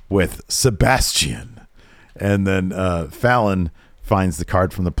drinks with Sebastian. And then Fallon finds the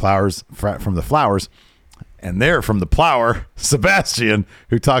card from the flowers, and they're from the Plower, Sebastian,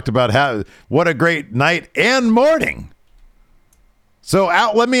 who talked about what a great night and morning. So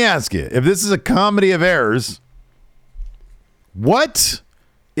let me ask you, if this is a comedy of errors, what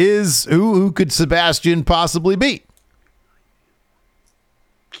is who could Sebastian possibly be?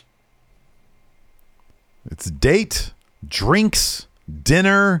 It's date, drinks,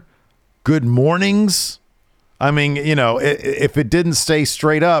 dinner, good mornings. I mean, if it didn't stay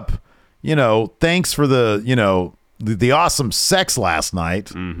straight up, thanks for the awesome sex last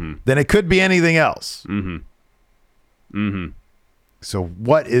night, then it could be anything else. So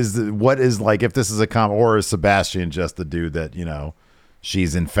what is like, if this is a or is Sebastian just the dude that,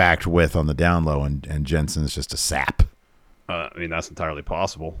 she's in fact with on the down low, and Jensen's just a sap? I mean, that's entirely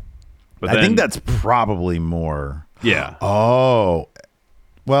possible. But I think that's probably more. Yeah. Oh,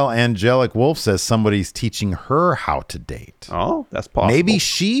 Well, Angelic Wolf says somebody's teaching her how to date. Oh, that's possible. Maybe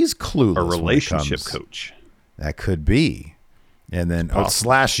she's clueless. A relationship coach. That could be. And then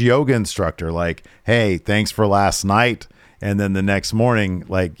 / yoga instructor, like, hey, thanks for last night. And then the next morning,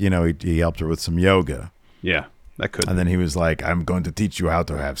 like, he helped her with some yoga. Yeah, that could. And then he was like, I'm going to teach you how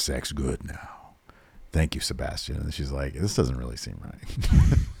to have sex good now. Thank you, Sebastian. And she's like, this doesn't really seem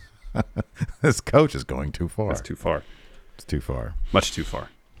right. This coach is going too far. That's too far. It's too far. Much too far.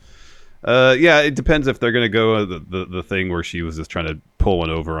 Yeah, it depends if they're going to go the thing where she was just trying to pull one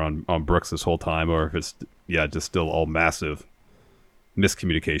over on Brooks this whole time, or if it's just still all massive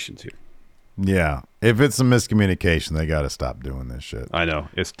miscommunications here. Yeah, if it's a miscommunication, they got to stop doing this shit. I know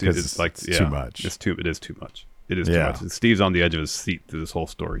it's too much. It is too much. It is too much. Steve's on the edge of his seat through this whole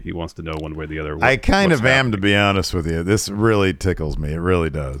story. He wants to know one way or the other. I kind of am, to be honest with you. This really tickles me. It really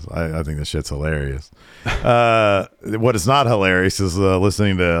does. I think this shit's hilarious. What is not hilarious is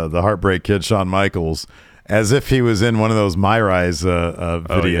listening to the Heartbreak Kid, Shawn Michaels, as if he was in one of those My Rise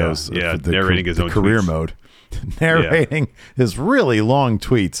videos. Narrating his own career tweets. Mode. Narrating his really long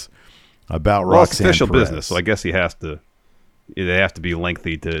tweets about Roxanne. It's Roxanne official Perez. business, so I guess they have to be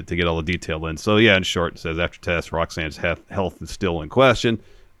lengthy to get all the detail in. So yeah, in short, it says after test, Roxanne's health is still in question.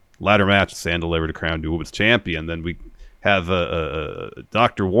 Ladder match, Sand delivered a crown to women's champion. Then we have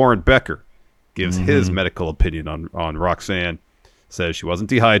Dr. Warren Becker gives his medical opinion on Roxanne. Says she wasn't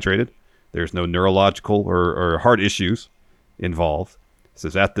dehydrated. There's no neurological or heart issues involved.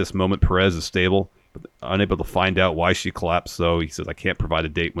 Says at this moment Perez is stable, but unable to find out why she collapsed. So he says, I can't provide a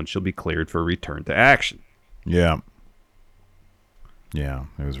date when she'll be cleared for a return to action. Yeah. Yeah,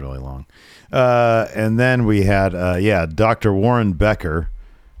 it was really long. And then we had, Dr. Warren Becker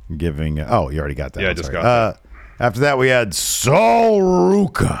giving... you already got that. Yeah, I just got that. After that, we had Sol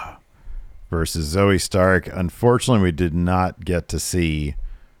Ruca versus Zoe Stark. Unfortunately, we did not get to see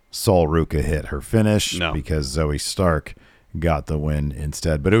Sol Ruca hit her finish because Zoe Stark got the win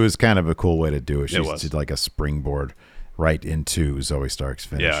instead. But it was kind of a cool way to do it. She did like a springboard right into Zoe Stark's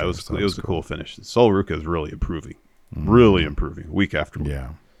finish. Yeah, it was a cool finish. Sol Ruca is really improving. Really improving week after week.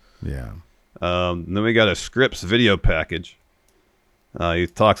 Yeah. Then we got a Scripps video package. He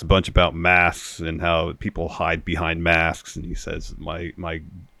talks a bunch about masks and how people hide behind masks. And he says, my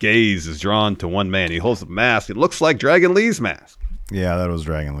gaze is drawn to one man. He holds the mask. It looks like Dragon Lee's mask. Yeah, that was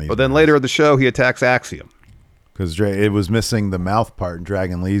Dragon Lee's. But then later in the show, he attacks Axiom. Because it was missing the mouth part. And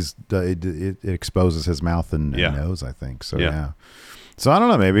Dragon Lee's, it exposes his mouth and nose, I think. So, yeah. So I don't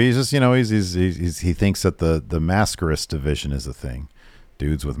know. Maybe he's just, he thinks that the maskerist division is a thing.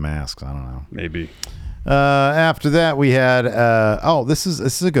 Dudes with masks. I don't know. Maybe. After that, we had. This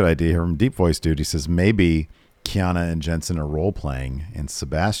is a good idea from Deep Voice Dude. He says maybe Kiana and Jensen are role playing, and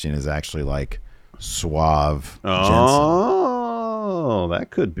Sebastian is actually like suave Jensen. Oh,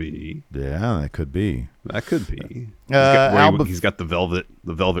 that could be. Yeah, that could be. He's got the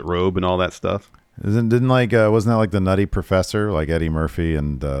velvet robe and all that stuff. Wasn't that like the Nutty Professor, like Eddie Murphy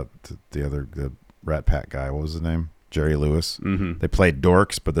and the Rat Pack guy? What was his name? Jerry Lewis. Mm-hmm. They played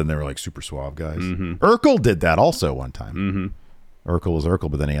dorks, but then they were like super suave guys. Mm-hmm. Urkel did that also one time. Mm-hmm. Urkel was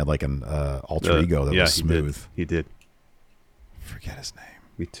Urkel, but then he had like an alter ego that was smooth. He did. Forget his name.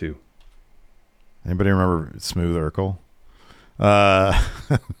 Me too. Anybody remember Smooth Urkel?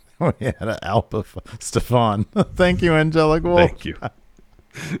 We had Alpha Stefan. Thank you, Angelic Wolf. Thank you.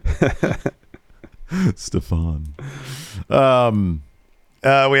 Stefan.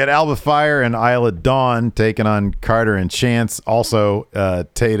 We had Alba Fire and Isla Dawn taking on Carter and Chance. Also,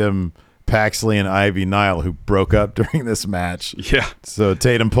 Tatum, Paxley, and Ivy Nile, who broke up during this match. Yeah. So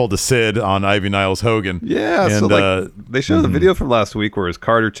Tatum pulled a Sid on Ivy Nile's Hogan. Yeah. And, so they showed the video from last week where it's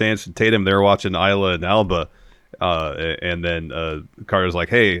Carter, Chance, and Tatum. They're watching Isla and Alba. And then Carter's like,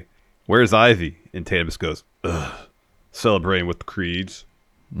 hey, where's Ivy? And Tatum just goes, ugh, celebrating with the Creeds.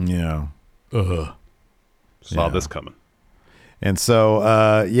 Yeah. Saw this coming. And so,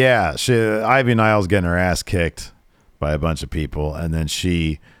 Ivy Nile's getting her ass kicked by a bunch of people, and then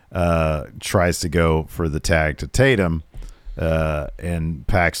she tries to go for the tag to Tatum, and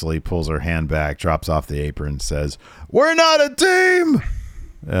Paxley pulls her hand back, drops off the apron, says, "We're not a team!"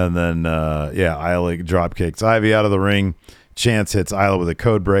 And then, Isla drop kicks Ivy out of the ring. Chance hits Isla with a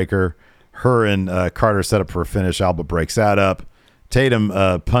code breaker. Her and Carter set up for a finish. Alba breaks that up. Tatum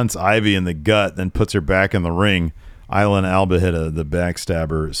punts Ivy in the gut, then puts her back in the ring. Isla and Alba hit the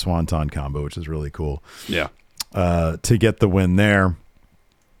backstabber swanton combo, which is really cool. Yeah. To get the win there.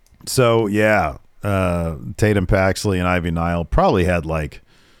 So, Tatum, Paxley, and Ivy Nile probably had like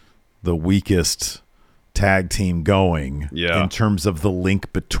the weakest tag team going Yeah. in terms of the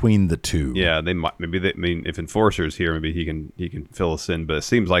link between the two. Yeah, they might. Maybe I mean, if Enforcer's here, maybe he can fill us in. But it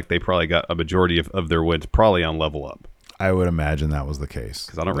seems like they probably got a majority of their wins probably on Level Up. I would imagine that was the case.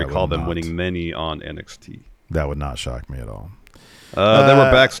 Because I don't recall them winning many on NXT. That would not shock me at all. Then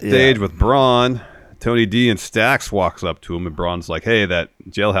we're backstage with Braun. Tony D and Stax walks up to him, and Braun's like, "Hey, that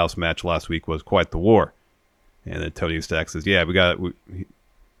jailhouse match last week was quite the war." And then Tony and Stax says, "Yeah, we got an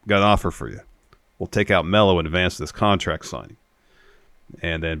offer for you. We'll take out Mello in advance of this contract signing."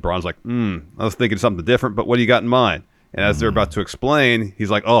 And then Braun's like, I was thinking something different, but what do you got in mind? And as they're about to explain, he's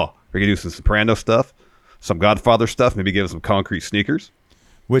like, oh, we're going to do some Soprano stuff, some Godfather stuff, maybe give us some concrete sneakers.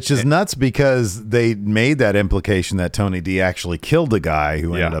 Which is nuts because they made that implication that Tony D actually killed a guy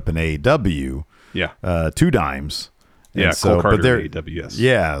who ended up in AEW. Yeah. 2 dimes. And yeah, so, Cole Carter but they're, AWS.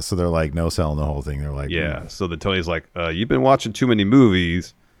 Yeah, so they're like, no selling the whole thing. They're like, yeah. So then Tony's like, you've been watching too many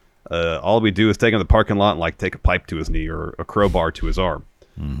movies. All we do is take him to the parking lot and like take a pipe to his knee or a crowbar to his arm.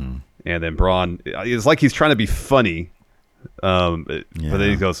 Mm-hmm. And then Braun, it's like he's trying to be funny. But then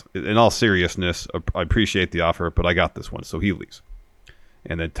he goes, in all seriousness, I appreciate the offer, but I got this one. So he leaves.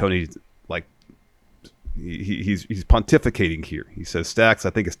 And then Tony, like, he's pontificating here. He says, Stax,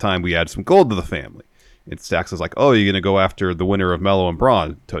 I think it's time we add some gold to the family. And Stax is like, oh, you're going to go after the winner of Mello and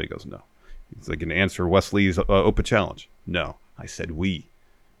Braun? Tony goes, no. He's like, going to answer Wesley's open challenge. No. I said, we're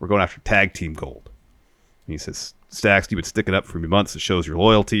going after tag team gold. And he says, Stax, you've been sticking up for me months. It shows your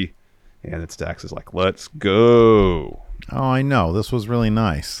loyalty. And then Stax is like, let's go. Oh, I know. This was really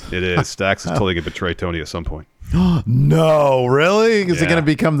nice. It is. Stax is totally going to betray Tony at some point. No, really? Is he going to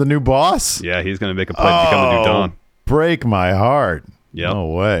become the new boss? Yeah, he's going to make a play to become the new Don. Break my heart. Yep. No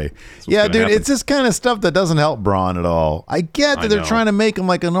way. Yeah, dude, it's this kind of stuff that doesn't help Braun at all. I get that they're trying to make him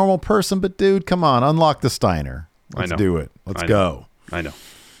like a normal person, but dude, come on, unlock the Steiner. Let's do it. Let's go. I know.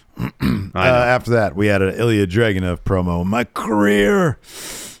 After that, we had an Ilya Dragunov promo. My career.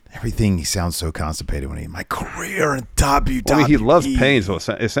 Everything, he sounds so constipated when my career in WWE. Well, I mean, he loves pain, so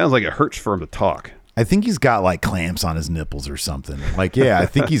it sounds like it hurts for him to talk. I think he's got like clamps on his nipples or something. Like, yeah, I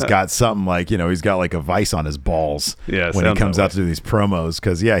think he's got something like, he's got like a vice on his balls when he comes out to do these promos.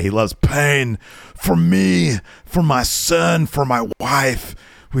 Because, yeah, he loves pain for me, for my son, for my wife.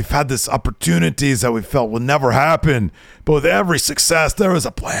 We've had these opportunities that we felt would never happen. But with every success, there was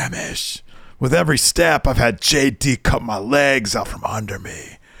a blemish. With every step, I've had JD cut my legs out from under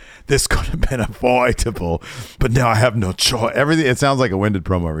me. This could have been avoidable, but now I have no choice. Everything, it sounds like a winded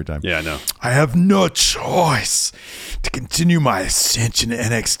promo every time. Yeah, I know. I have no choice to continue my ascension to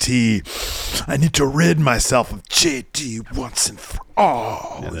NXT. I need to rid myself of JD once and for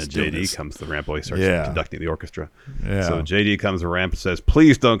all. And then JD comes to the ramp while he starts conducting the orchestra. Yeah. So JD comes to the ramp and says,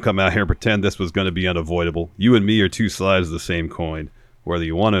 please don't come out here and pretend this was going to be unavoidable. You and me are two sides of the same coin. Whether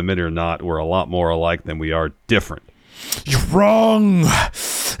you want to admit it or not, we're a lot more alike than we are different. You're wrong.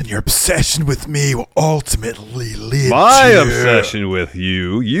 And your obsession with me will ultimately lead my obsession with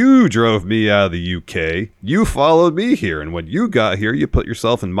you. You drove me out of the UK. You followed me here. And when you got here, you put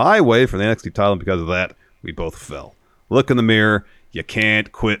yourself in my way for the NXT title. And because of that, we both fell. Look in the mirror. You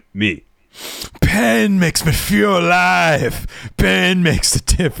can't quit me. Pain makes me feel alive. Pain makes the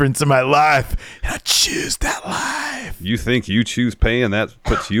difference in my life. And I choose that life. You think you choose pain and that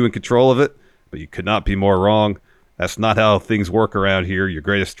puts you in control of it? But you could not be more wrong. That's not how things work around here. Your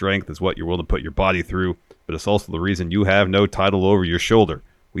greatest strength is what you're willing to put your body through, but it's also the reason you have no title over your shoulder.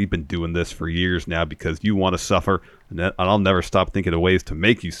 We've been doing this for years now because you want to suffer, and I'll never stop thinking of ways to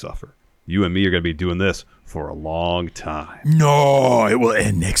make you suffer. You and me are going to be doing this for a long time. No, it will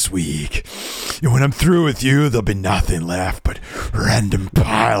end next week. And when I'm through with you, there'll be nothing left but random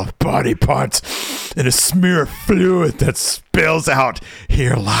pile of body parts and a smear of fluid that spills out.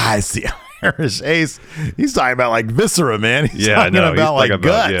 Here lies the Irish Ace. He's talking about like viscera, man. He's talking about like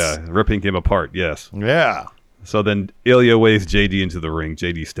guts. Yeah, ripping him apart. Yes. Yeah. So then Ilya waves JD into the ring.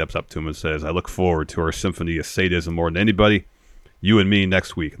 JD steps up to him and says, I look forward to our symphony of sadism more than anybody. You and me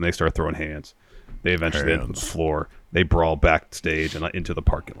next week. And they start throwing hands. They eventually hit the floor. They brawl backstage and into the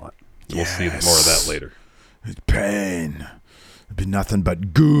parking lot. We'll see more of that later. It's pain. There'll be nothing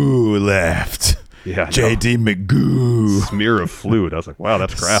but goo left. Yeah, JD McGoo. Smear of fluid. I was like, wow,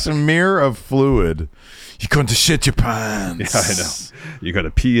 that's graphic. Smear of fluid. You're going to shit your pants. Yeah, I know. You're going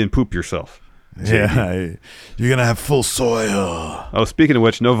to pee and poop yourself. JD. Yeah, you're going to have full soil. Oh, speaking of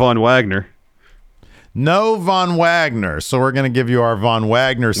which, no Von Wagner. No Von Wagner. So we're going to give you our Von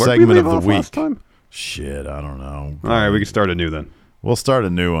Wagner segment of the week. Last time? Shit, I don't know. All right, we can start anew then. We'll start a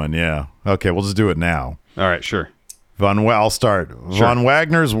new one, yeah. Okay, we'll just do it now. All right, sure. I'll start. Sure. Von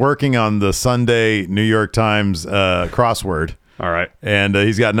Wagner's working on the Sunday New York Times crossword. All right. And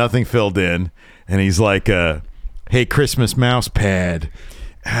he's got nothing filled in. and he's like, "Hey, Christmas mouse pad.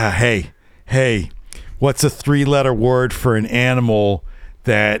 Hey, what's a 3-letter word for an animal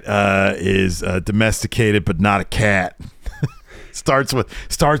that is domesticated but not a cat? starts with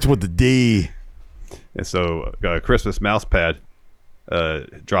the D." And so Christmas mousepad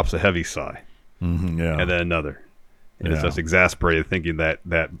drops a heavy sigh. Yeah. And then another. And it's just exasperated thinking that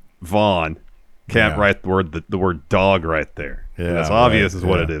Vaughn can't write the word dog right there. Yeah, and it's obvious is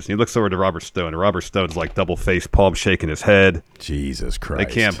what it is. And he looks over to Robert Stone, and Robert Stone's like double-faced, palm shaking his head. Jesus Christ.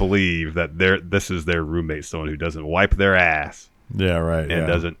 They can't believe that this is their roommate, someone who doesn't wipe their ass. Yeah, right.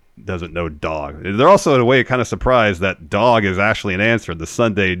 And doesn't know dog. They're also in a way kind of surprised that dog is actually an answer in the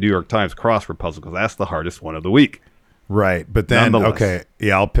Sunday New York Times crossword puzzle, because that's the hardest one of the week. Right. But then, okay,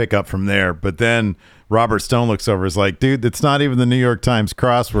 yeah, I'll pick up from there. But then Robert Stone looks over, is like, dude, it's not even the New York Times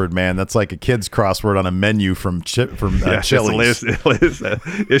crossword, man. That's like a kid's crossword on a menu from Chili's. It's the latest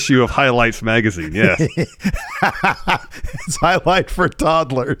issue of Highlights magazine. Yes. It's highlight for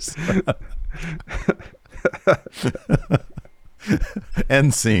toddlers.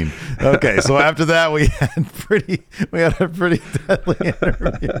 End scene. Okay, so after that we had a pretty deadly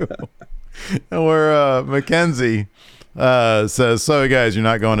interview where Mackenzie says, "So guys, you're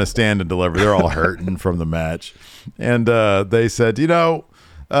not going to stand and deliver." They're all hurting from the match, and they said,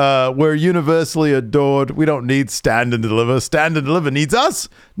 we're universally adored. We don't need stand and deliver. Stand and deliver needs us.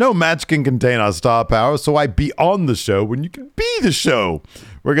 No match can contain our star power, so I be on the show when you can be the show.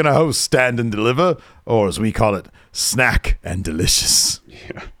 We're going to host Stand and Deliver, or as we call it, Snack and Delicious.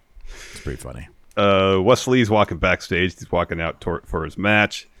 Yeah. It's pretty funny. Wesley's walking backstage. He's walking out for his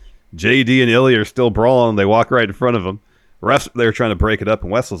match. JD and Ilya are still brawling. They walk right in front of him. Refs, they're trying to break it up,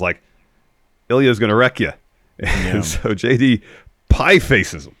 and Wesley's like, "Ilya's going to wreck you." And so JD pie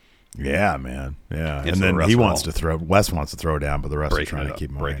faces him. Yeah, man. Yeah. And then Wes wants to throw down, but the refs are trying to keep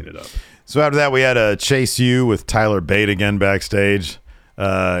him breaking it up. So after that, we had a Chase U with Tyler Bate again backstage.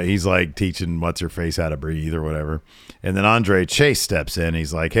 He's like teaching what's-her-face how to breathe or whatever. And then Andre Chase steps in.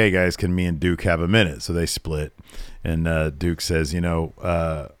 He's like, "Hey, guys, can me and Duke have a minute?" So they split. And Duke says,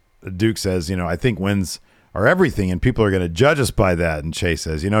 I think wins are everything, and people are going to judge us by that. And Chase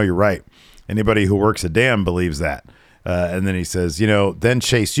says, "You're right. Anybody who works a damn believes that." And then he says, then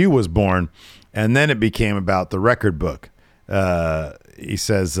Chase U was born, and then it became about the record book. He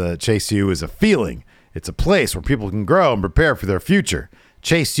says, Chase U is a feeling. It's a place where people can grow and prepare for their future.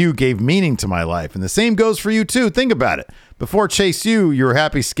 Chase U gave meaning to my life, and the same goes for you too. Think about it. Before Chase U, you were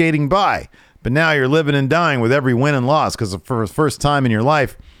happy skating by, but now you're living and dying with every win and loss, because for the first time in your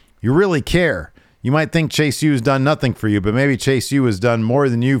life, you really care. You might think Chase U has done nothing for you, but maybe Chase U has done more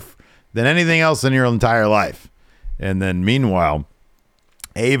than anything else in your entire life. And then meanwhile,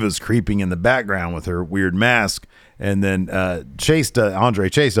 Ava's creeping in the background with her weird mask. And then Andre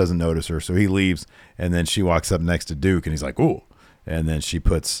Chase doesn't notice her, so he leaves. And then she walks up next to Duke, and he's like, "Ooh." And then she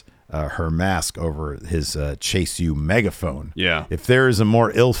puts her mask over his Chase U megaphone. Yeah. If there is a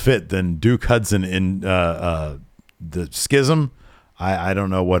more ill fit than Duke Hudson in the Schism, I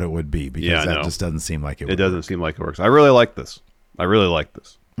don't know what it would be, because that just doesn't seem like it would. It doesn't seem like it works. I really like this.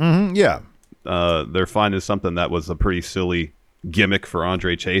 Mm-hmm, yeah. They're finding something that was a pretty silly gimmick for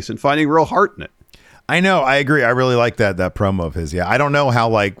Andre Chase and finding real heart in it. I know. I agree. I really like that promo of his. Yeah. I don't know how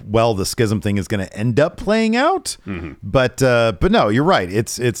well the Schism thing is going to end up playing out, but no, you're right.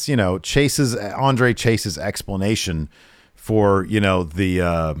 It's Andre Chase's explanation for,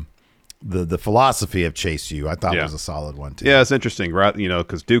 the philosophy of Chase U. I thought was a solid one too. Yeah. It's interesting, right?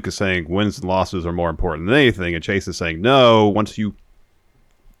 Because Duke is saying wins and losses are more important than anything. And Chase is saying, no, once you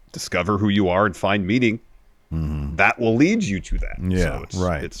discover who you are and find meaning, that will lead you to that. Yeah, so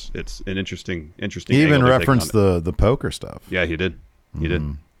right. It's an interesting. He even referenced the poker stuff. Yeah, he did.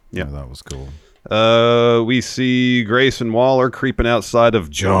 Yeah, that was cool. We see Grayson Waller creeping outside of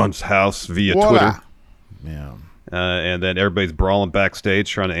John's house via Twitter. Yeah. And then everybody's brawling backstage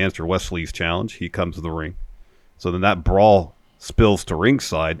trying to answer Wesley's challenge. He comes to the ring. So then that brawl spills to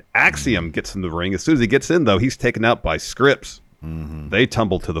ringside. Axiom gets in the ring. As soon as he gets in, though, he's taken out by Scripps. They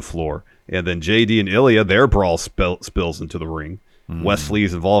tumble to the floor. And then JD and Ilya, their brawl spills into the ring.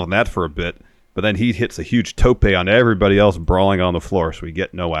 Wesley's involved in that for a bit. But then he hits a huge tope on everybody else brawling on the floor. So we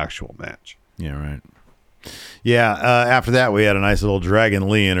get no actual match. Yeah, right. Yeah, after that, we had a nice little Dragon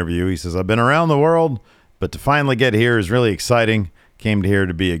Lee interview. He says, "I've been around the world, but to finally get here is really exciting. Came here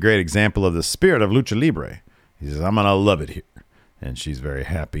to be a great example of the spirit of Lucha Libre." He says, "I'm going to love it here." And she's very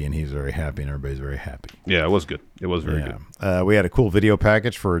happy, and he's very happy, and everybody's very happy. Yeah, it was good. It was very good. We had a cool video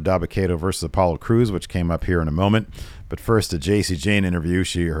package for Dabba-Kato versus Apollo Crews, which came up here in a moment. But first, a JC Jane interview.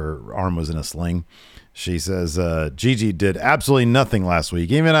 Her arm was in a sling. She says, Gigi did absolutely nothing last week.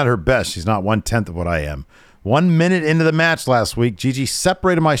 Even at her best, she's not 1/10 of what I am. 1 minute into the match last week, Gigi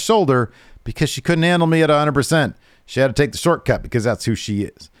separated my shoulder because she couldn't handle me at 100%. She had to take the shortcut because that's who she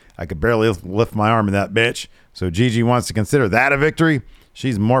is. I could barely lift my arm in that bitch. So Gigi wants to consider that a victory.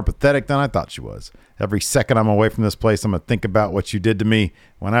 She's more pathetic than I thought she was. Every second I'm away from this place, I'm going to think about what you did to me.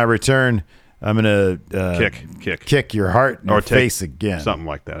 When I return, I'm going to kick your heart and your face again. Something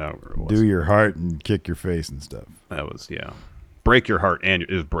like that. I don't remember what it was. Do your heart and kick your face and stuff. That was, yeah. Break your heart and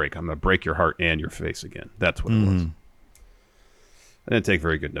it was break. I'm going to break your heart and your face again. That's what it was. I didn't take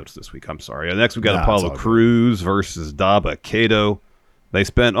very good notes this week. I'm sorry. Next, we got Apollo Crews versus Daba Kato. They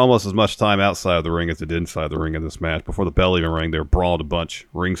spent almost as much time outside of the ring as they did inside the ring in this match. Before the bell even rang, they were brawling a bunch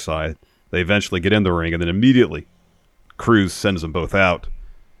ringside. They eventually get in the ring, and then immediately Crews sends them both out.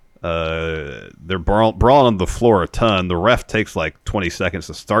 They're brawling on the floor a ton. The ref takes like 20 seconds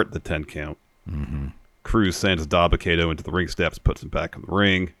to start the 10 count. Crews sends Daba Kato into the ring steps, puts him back in the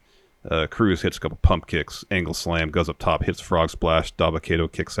ring. Crews hits a couple pump kicks, angle slam, goes up top, hits frog splash. Daba Kato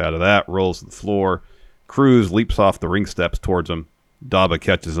kicks out of that, rolls to the floor. Crews leaps off the ring steps towards him. Daba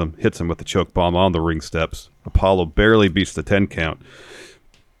catches him, hits him with the choke bomb on the ring steps. Apollo barely beats the 10 count.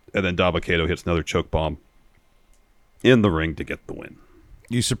 And then Daba Kato hits another choke bomb in the ring to get the win.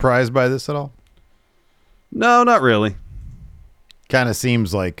 You surprised by this at all? No, not really. Kind of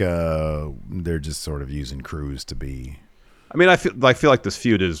seems like they're just sort of using Crews to be... I mean, I feel like this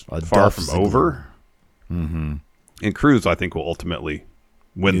feud is far from over. And Crews, I think, will ultimately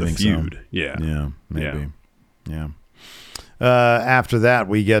win the feud. So? Yeah, maybe. Yeah. After that,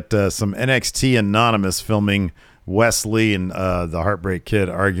 we get some NXT Anonymous filming Wesley and the Heartbreak Kid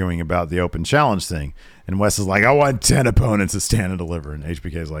arguing about the open challenge thing. And Wes is like, I want 10 opponents to stand and deliver. And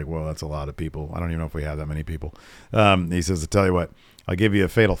HBK is like, well, that's a lot of people. I don't even know if we have that many people. He says, I'll tell you what, I'll give you a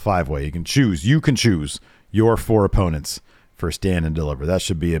fatal 5-way. You can choose your 4 opponents for stand and deliver. That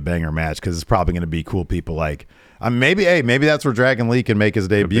should be a banger match because it's probably going to be cool people like, maybe that's where Dragon Lee can make his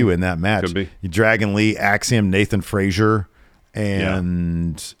debut in that match. Could be. Dragon Lee, Axiom, Nathan Frazier,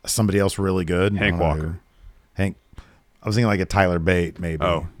 and somebody else really good. Hank Walker. I was thinking like a Tyler Bate, maybe.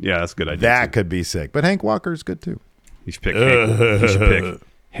 Oh, yeah, that's a good idea. That could be sick. But Hank Walker's good too. You should pick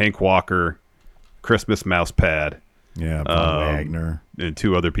Hank Walker, Christmas Mousepad. Yeah, Wagner. And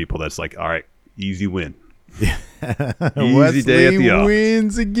 2 other people that's like, all right, easy win. Easy Wesley day at the office.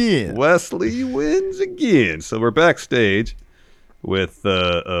 Wins again. Wesley wins again. So we're backstage with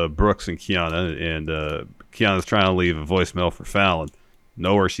Brooks and Kiana, and Kiana's trying to leave a voicemail for Fallon.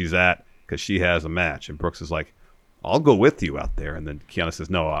 Know where she's at because she has a match. And Brooks is like, I'll go with you out there. And then Kiana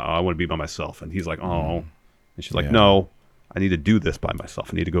says, no, I want to be by myself. And he's like, oh. And she's like, no, I need to do this by myself.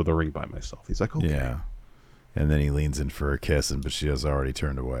 I need to go to the ring by myself. He's like, okay. Yeah. And then he leans in for a kiss, but she has already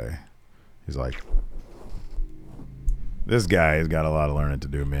turned away. He's like, this guy has got a lot of learning to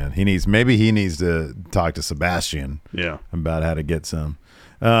do, man. Maybe he needs to talk to Sebastian about how to get some.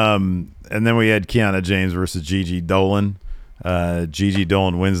 And then we had Kiana James versus Gigi Dolan. Gigi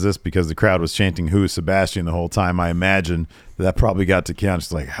Dolan wins this because the crowd was chanting who is Sebastian the whole time. I imagine that probably got to Kiana.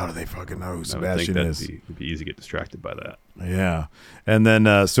 She's like, how do they fucking know who Sebastian is? It'd be easy to get distracted by that. Yeah. And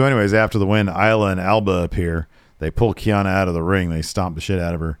then so anyways, after the win, Isla and Alba appear. They pull Kiana out of the ring. They stomp the shit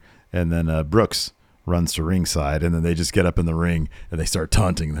out of her. And then Brooks runs to ringside, and then they just get up in the ring and they start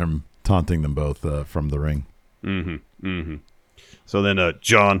taunting them both from the ring. So then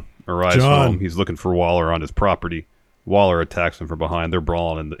John arrives home. He's looking for Waller on his property. Waller attacks him from behind. They're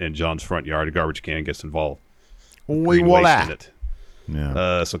brawling in John's front yard. A garbage can gets involved. Voila.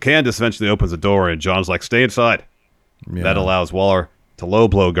 Yeah. So Candace eventually opens the door, and John's like, stay inside. Yeah. That allows Waller to low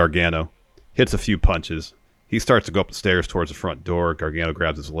blow Gargano. Hits a few punches. He starts to go up the stairs towards the front door. Gargano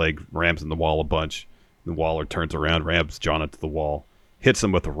grabs his leg, rams in the wall a bunch. The Waller turns around, rams John into the wall, hits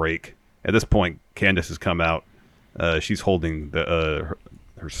him with a rake. At this point, Candace has come out. She's holding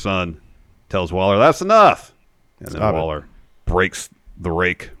her son, tells Waller, that's enough. And then Waller breaks the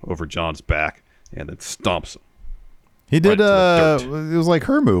rake over John's back and then stomps him. He did, it was like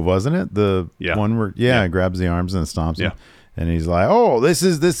her move, wasn't it? The one where, grabs the arms and stomps him. And he's like, oh, this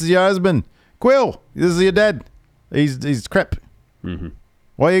is your husband. Quill, this is your dad. He's crap.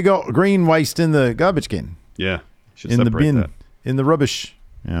 Why you got green waste in the garbage can? Yeah. In the bin, in the rubbish.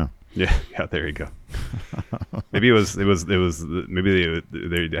 Yeah. Yeah, there you go. Maybe it was maybe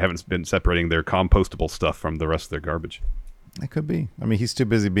they haven't been separating their compostable stuff from the rest of their garbage. It could be. I mean, he's too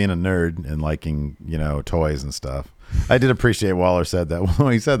busy being a nerd and liking, toys and stuff. I did appreciate Waller said that.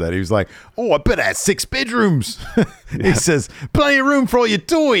 When he said that, he was like, oh, I bet I had 6 bedrooms. He says, plenty of room for all your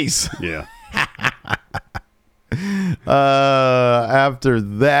toys. Yeah. After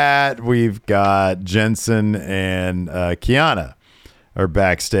that, we've got Jensen and Kiana are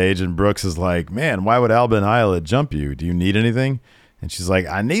backstage, and Brooks is like, man, why would Alba and Isla jump you? Do you need anything? And she's like,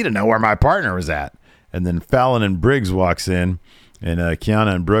 I need to know where my partner is at. And then Fallon and Briggs walks in, and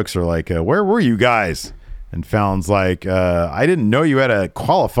Kiana and Brooks are like, where were you guys? And Fallon's like, I didn't know you had a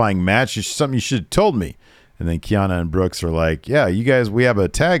qualifying match. It's something you should have told me. And then Kiana and Brooks are like, yeah, you guys, we have a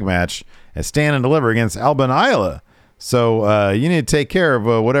tag match at Stand and Deliver against Alba and Isla. So you need to take care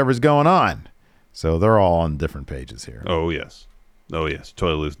of whatever's going on. So they're all on different pages here. Oh, yes.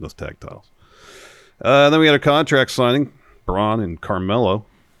 Totally losing those tag titles. Then we had a contract signing, Braun and Carmelo.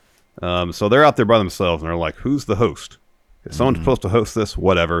 So they're out there by themselves, and they're like, who's the host? Is someone supposed to host this?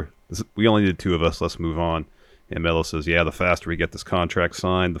 Whatever. We only need 2 of us. Let's move on. And Melo says, yeah, the faster we get this contract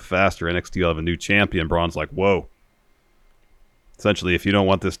signed, the faster NXT will have a new champion. Braun's like, whoa. Essentially, if you don't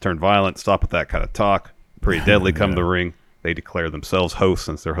want this to turn violent, stop with that kind of talk. Pretty Deadly come to the ring. They declare themselves hosts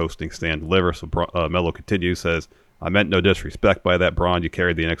since they're hosting Stand Deliver. So Melo continues, says, I meant no disrespect by that, Braun. You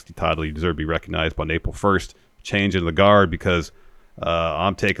carried the NXT title. You deserve to be recognized on April 1st. Change in the guard because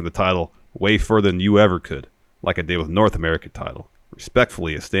I'm taking the title way further than you ever could, like I did with North American title.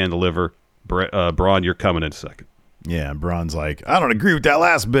 Respectfully, a Stand Deliver. Braun, you're coming in second. Yeah, Braun's like, I don't agree with that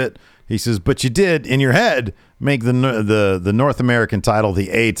last bit. He says, but you did, in your head, make the North American title the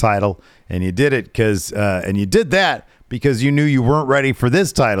A title, and you did it because you knew you weren't ready for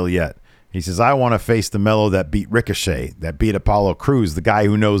this title yet. He says, I want to face the Melo that beat Ricochet, that beat Apollo Crews, the guy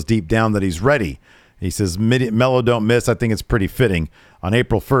who knows deep down that he's ready. He says, Melo don't miss. I think it's pretty fitting. On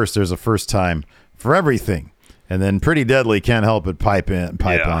April 1st, there's a first time for everything. And then Pretty Deadly can't help but pipe in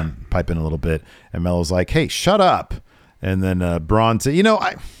a little bit. And Melo's like, hey, shut up. And then Braun said,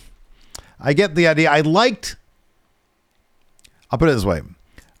 I get the idea. I'll put it this way.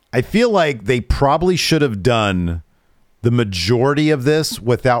 I feel like they probably should have done the majority of this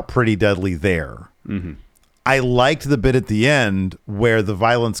without Pretty Deadly there. Mm-hmm. I liked the bit at the end where the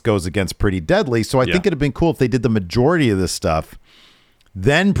violence goes against Pretty Deadly. So I think it'd have been cool if they did the majority of this stuff.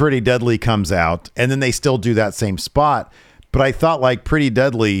 Then Pretty Deadly comes out, and then they still do that same spot. But I thought like Pretty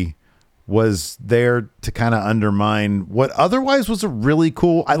Deadly was there to kind of undermine what otherwise was a really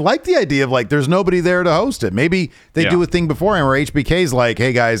cool. I like the idea of like there's nobody there to host it. Maybe they do a thing beforehand where HBK's like,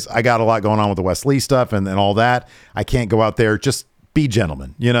 hey guys, I got a lot going on with the West Lee stuff and all that. I can't go out there. Just be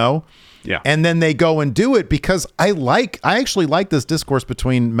gentlemen, Yeah. And then they go and do it because I actually like this discourse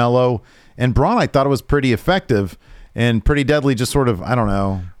between Melo and Braun. I thought it was pretty effective. And Pretty Deadly just sort of, I don't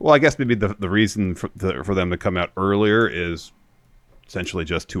know. Well, I guess maybe the reason for them to come out earlier is essentially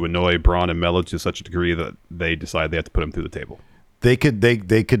just to annoy Braun and Melo to such a degree that they decide they have to put them through the table. They could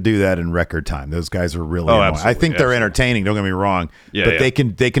do that in record time. Those guys are really annoying. I think they're entertaining, don't get me wrong. But they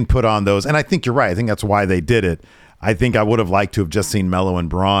can put on those. And I think you're right. I think that's why they did it. I think I would have liked to have just seen Melo and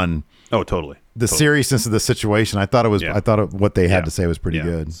Braun. Oh, totally. The seriousness of the situation, I thought what they had to say was pretty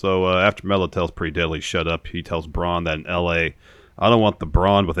good. So after Melo tells Pretty Deadly shut up, he tells Braun that in L.A., I don't want the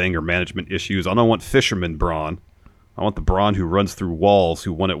Braun with anger management issues. I don't want fisherman Braun. I want the Braun who runs through walls,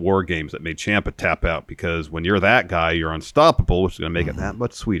 who won at War Games, that made Ciampa tap out, because when you're that guy, you're unstoppable, which is going to make it that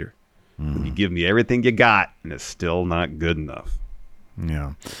much sweeter. You give me everything you got, and it's still not good enough.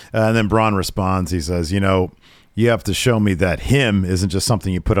 Yeah. And then Braun responds. He says, you have to show me that him isn't just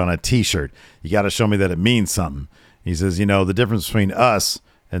something you put on a T-shirt. You got to show me that it means something. He says, the difference between us,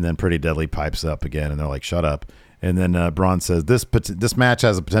 and then Pretty Deadly pipes up again, and they're like, shut up. And then Braun says, this match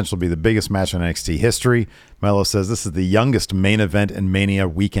has the potential to be the biggest match in NXT history. Melo says, this is the youngest main event in Mania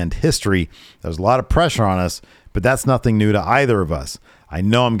weekend history. There's a lot of pressure on us, but that's nothing new to either of us. I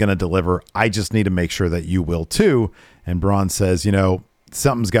know I'm going to deliver. I just need to make sure that you will too. And Braun says,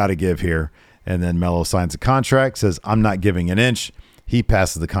 something's got to give here. And then Melo signs a contract, says, I'm not giving an inch. He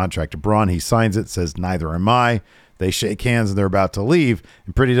passes the contract to Braun. He signs it, says, neither am I. They shake hands and they're about to leave.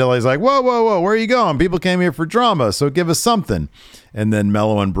 And Pretty Deadly's like, whoa, where are you going? People came here for drama, so give us something. And then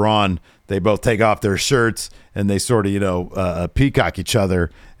Melo and Braun, they both take off their shirts and they sort of, peacock each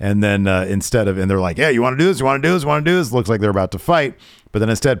other. And then and they're like, yeah, you want to do this? You want to do this? You want to do this? Looks like they're about to fight. But then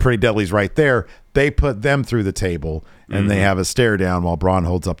instead, Pretty Deadly's right there. They put them through the table and they have a stare down while Braun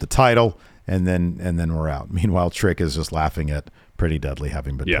holds up the title. And then we're out. Meanwhile, Trick is just laughing at Pretty Deadly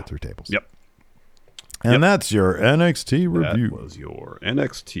having been put through tables. Yep. And that's your NXT review. That was your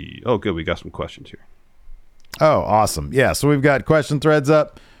NXT. Oh, good. We got some questions here. Oh, awesome. Yeah, so we've got question threads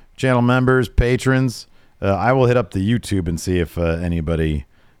up, channel members, patrons. I will hit up the YouTube and see if anybody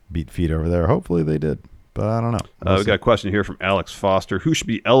beat feet over there. Hopefully they did, but I don't know. We got a question here from Alex Foster. Who should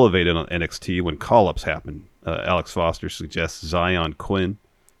be elevated on NXT when call-ups happen? Alex Foster suggests Zion Quinn.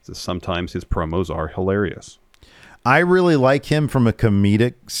 Says sometimes his promos are hilarious. I really like him from a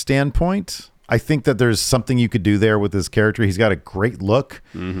comedic standpoint. I think that there's something you could do there with his character. He's got a great look.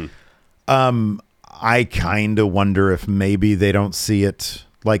 Mm-hmm. I kind of wonder if maybe they don't see it,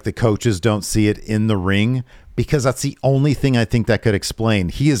 like the coaches don't see it in the ring, because that's the only thing I think that could explain.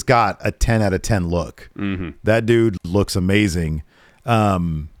 He has got a 10 out of 10 look. Mm-hmm. That dude looks amazing.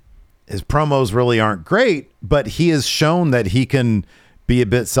 His promos really aren't great, but he has shown that he can be a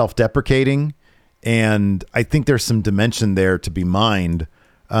bit self-deprecating, and I think there's some dimension there to be mined.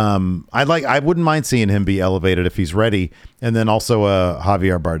 I wouldn't mind seeing him be elevated if he's ready. And then also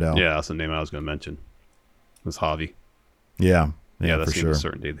Javier Bardem. Yeah, that's the name I was going to mention. Was Javi. Yeah, that for seems sure. a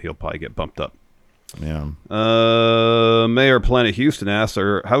certainty that he'll probably get bumped up. Yeah. Mayor Planet Houston asks,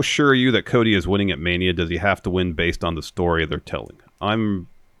 how sure are you that Cody is winning at Mania? Does he have to win based on the story they're telling? I'm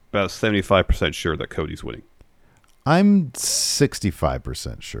about 75% sure that Cody's winning. I'm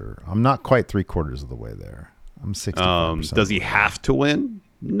 65% sure. I'm not quite 3/4 of the way there. I'm 65%. Does he have to win?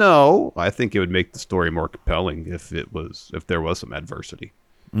 No. I think it would make the story more compelling if there was some adversity.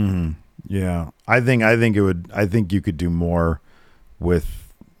 Mm-hmm. Yeah. I think it would. I think you could do more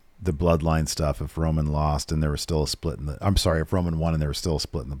with the bloodline stuff if Roman lost and there was still a split in the. I'm sorry, if Roman won and there was still a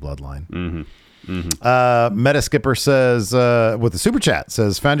split in the bloodline. Mm-hmm. Mm-hmm. Meta Skipper says with the super chat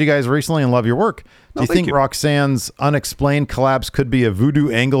says, found you guys recently and love your work. Do you think Roxanne's unexplained collapse could be a voodoo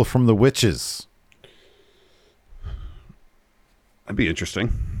angle from the witches? That'd be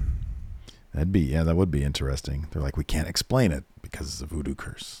interesting. That would be interesting. They're like, we can't explain it because it's a voodoo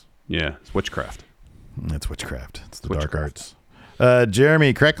curse. Yeah, it's witchcraft. It's witchcraft. It's the witchcraft. Dark arts.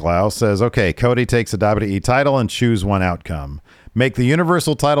 Jeremy Krecklau says, okay, Cody takes a WWE title and choose one outcome. Make the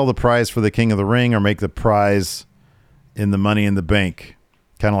Universal title the prize for the King of the Ring, or make the prize in the Money in the Bank.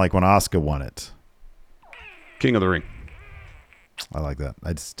 Kind of like when Asuka won it. King of the Ring. I like that.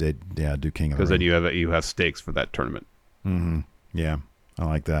 I just did, do King of the Ring. Because then you have stakes for that tournament. Mm-hmm. Yeah, I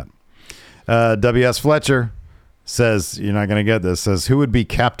like that. W.S. Fletcher says, you're not going to get this, says, who would be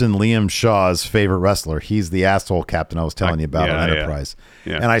Captain Liam Shaw's favorite wrestler? He's the asshole captain I was telling you about on Enterprise.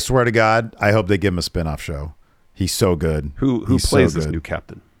 Yeah. And I swear to God, I hope they give him a spinoff show. He's so good. Who plays this new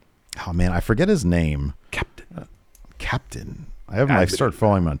captain? Oh, man, I forget his name. Captain. I started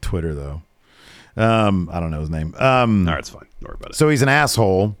following him on Twitter, though. I don't know his name. All right, it's fine. Don't worry about it. So he's an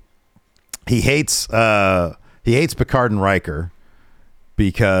asshole. He hates Picard and Riker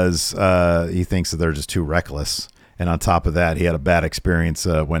because he thinks that they're just too reckless. And on top of that, he had a bad experience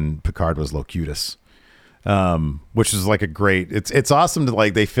when Picard was Locutus, which is like a great. It's awesome to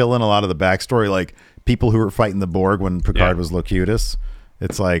like they fill in a lot of the backstory, like people who were fighting the Borg when Picard was Locutus.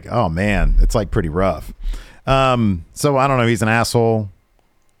 It's like, oh man, it's like pretty rough. So I don't know. He's an asshole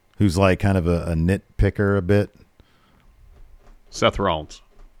who's like kind of a nitpicker a bit. Seth Rollins.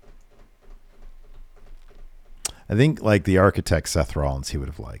 I think like the architect Seth Rollins he would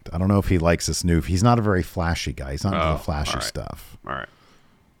have liked. I don't know if he likes this new. He's not a very flashy guy. He's not into the flashy stuff. All right.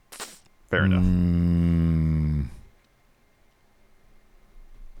 Fair enough.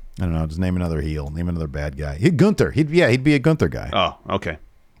 I don't know. Just name another heel. Name another bad guy. Gunther. He'd be a Gunther guy. Oh, okay.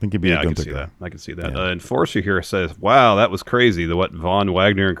 I think he'd be a Gunther guy. I can see that. Yeah. Enforcer here says, wow, that was crazy. What Von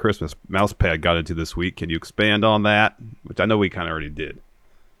Wagner and Christmas Mousepad got into this week. Can you expand on that? Which I know we kind of already did.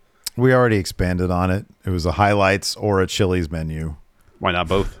 We already expanded on it. It was a highlights or a Chili's menu. Why not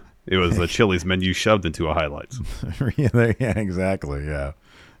both? It was the Chili's menu shoved into a highlights. Yeah, exactly. Yeah,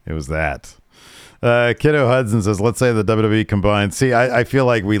 it was that. Kiddo Hudson says, let's say the WWE combined. See, I feel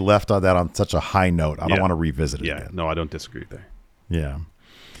like we left on that on such a high note. I don't want to revisit it again. No, I don't disagree there. Yeah.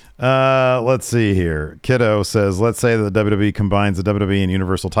 Let's see here. Kiddo says, let's say that the WWE combines the WWE and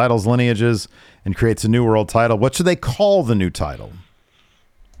Universal titles lineages and creates a new world title. What should they call the new title?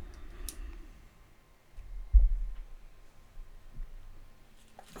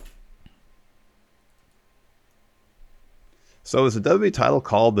 So is the WWE title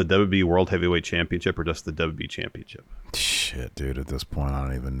called the WWE World Heavyweight Championship or just the WWE Championship? Shit, dude, at this point, I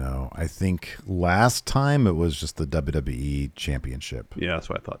don't even know. I think last time it was just the WWE Championship. Yeah, that's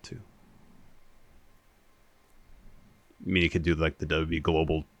what I thought too. I mean, you could do like the WWE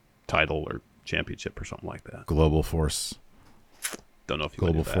Global title or Championship or something like that. Global Force. Don't know if you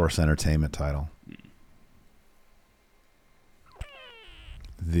Global Force Entertainment title.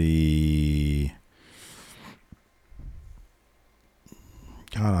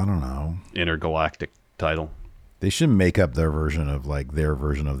 God, I don't know. Intergalactic title. They should make up their version of the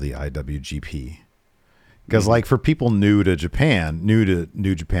IWGP. Because like for people new to Japan, new to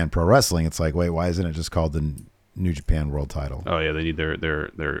New Japan Pro Wrestling, it's like, wait, why isn't it just called the New Japan World Title? Oh yeah, they need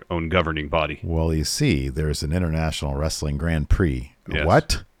their own governing body. Well, you see, there's an International Wrestling Grand Prix. Yes.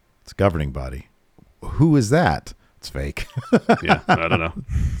 What? It's a governing body. Who is that? It's fake. Yeah, I don't know.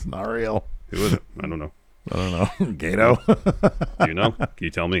 It's not real. Who is it? I don't know. Gato. Do you know? Can you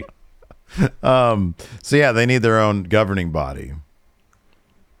tell me? So yeah, they need their own governing body.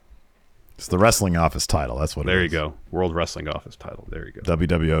 It's the wrestling office title. That's what it is. There you go. World Wrestling Office title. There you go.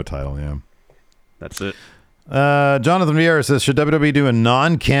 WWO title, yeah. That's it. Jonathan Vieira says, should WWE do a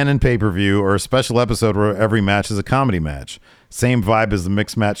non-canon pay-per-view or a special episode where every match is a comedy match? Same vibe as the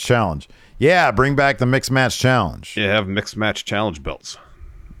Mixed Match Challenge. Yeah, bring back the Mixed Match Challenge. Yeah, have Mixed Match Challenge belts.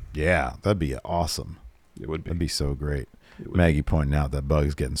 Yeah, that'd be awesome. It would be. That'd be so great. Maggie pointing out that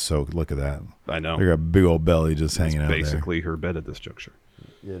Bug's getting soaked. Look at that. I know. Look at a big old belly just hanging out there. Basically her bed at this juncture.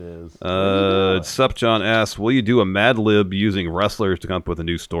 It is. Sup John asks, will you do a Mad Lib using wrestlers to come up with a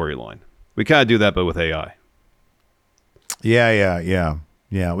new storyline? We kind of do that, but with AI. Yeah.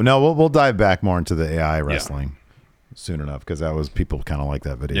 Well, no, we'll dive back more into the AI wrestling soon enough because that was people kind of like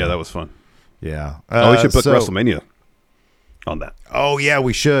that video. Yeah, that was fun. Yeah. We should put WrestleMania on that. Oh yeah,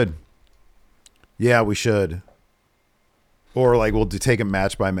 we should. Yeah, we should. Or like we'll take it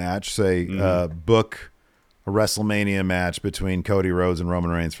match by match. Say book a WrestleMania match between Cody Rhodes and Roman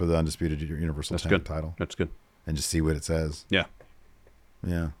Reigns for the undisputed Universal title. That's good. And just see what it says. Yeah.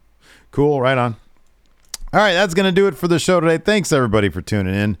 Cool. Right on. All right, that's going to do it for the show today. Thanks, everybody, for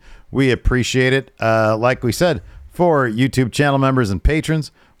tuning in. We appreciate it. Like we said, for YouTube channel members and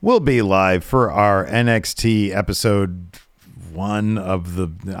patrons, we'll be live for our NXT episode 1 of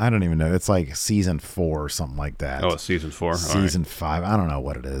the, I don't even know. It's like season 4 or something like that. Oh, it's season 4? Season 5. I don't know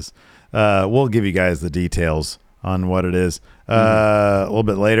what it is. We'll give you guys the details on what it is a little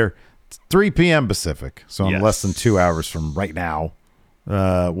bit later. It's 3 p.m. Pacific, so in less than 2 hours from right now.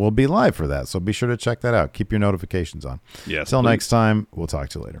 We'll be live for that, so be sure to check that out. Keep your notifications on. Yes. Till next time, we'll talk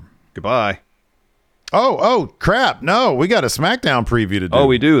to you later. Goodbye. Oh, crap. No, we got a SmackDown preview to do. Oh,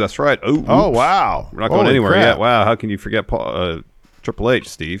 we do. That's right. Oh, wow. We're not going anywhere yet. Wow, how can you forget Triple H,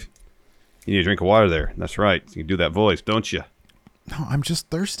 Steve? You need a drink of water there. That's right. You can do that voice, don't you? No, I'm just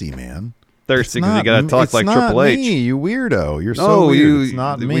thirsty, man. Thirsty because you got to talk like Triple H. It's not me, you weirdo. You're so weird. It's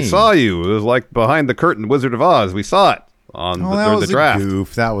not me. We saw you. It was like behind the curtain, Wizard of Oz. We saw it during the draft.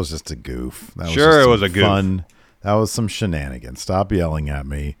 Goof. That was just a goof. That was sure, it was a goof. Fun. That was some shenanigans. Stop yelling at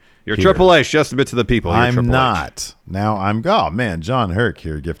me. You're Triple H. Just admit to the people. I'm not. Now I'm. Oh man, John Herc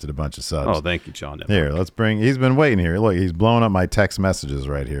here gifted a bunch of subs. Oh, thank you, John. Here, let's bring. He's been waiting here. Look, he's blowing up my text messages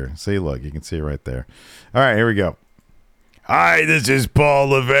right here. See, look, you can see it right there. All right, here we go. Hi, this is Paul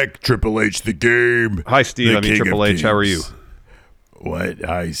Levesque, Triple H, the game. Hi, Steve. I mean Triple H. How are you? What?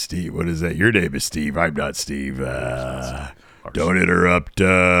 Hi, Steve. What is that? Your name is Steve. I'm not Steve. Don't interrupt.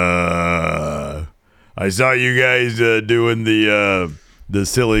 I saw you guys doing the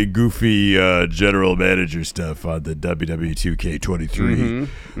silly, goofy general manager stuff on the WWE 2K23,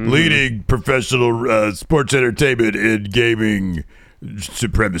 leading professional sports entertainment in gaming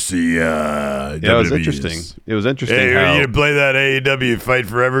supremacy. It was interesting. It was interesting. Hey, are you gonna play that AEW Fight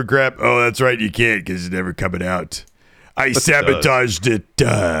Forever crap? Oh, that's right, you can't because it's never coming out. I sabotaged it.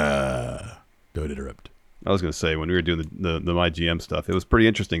 Don't interrupt. I was going to say, when we were doing the My GM stuff, it was pretty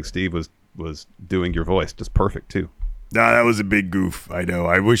interesting. Steve was doing your voice just perfect, too. No, that was a big goof. I know.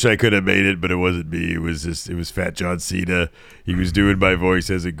 I wish I could have made it, but it wasn't me. It was Fat John Cena. He was doing my voice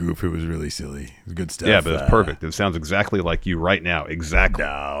as a goof. It was really silly. It was good stuff. Yeah, but it's perfect. It sounds exactly like you right now. Exactly.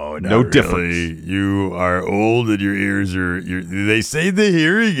 No difference. You are old and your ears are. They say the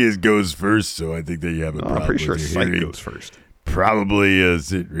hearing goes first, so I think that you have a problem. I'm pretty sure with your sight hearing. goes first. Probably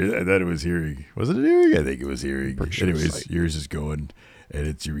is. I thought it was hearing. Was it hearing? I think it was hearing. Sure. Anyways, yours is going, and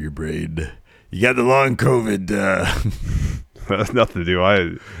it's your brain. You got the long COVID. That's nothing to do. I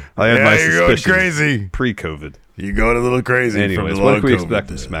had my suspicions. You're going crazy. Pre-COVID. You're going a little crazy. Anyways, what can we expect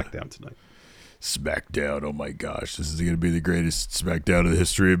from SmackDown tonight? SmackDown. Oh my gosh, this is going to be the greatest SmackDown in the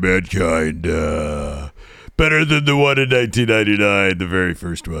history of mankind. Better than the one in 1999, the very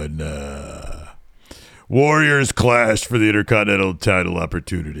first one. Warriors clash for the Intercontinental title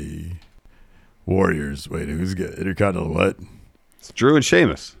opportunity. Warriors. Wait, who's got Intercontinental what? It's Drew and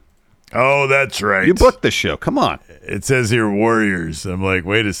Sheamus. Oh, that's right. You booked the show. Come on. It says here Warriors. I'm like,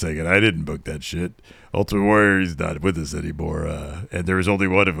 wait a second. I didn't book that shit. Ultimate Warrior is not with us anymore. And there was only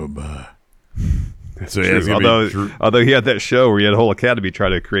one of them. So although he had that show where he had a whole academy try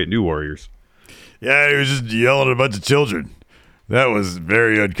to create new Warriors. Yeah, he was just yelling at a bunch of children. That was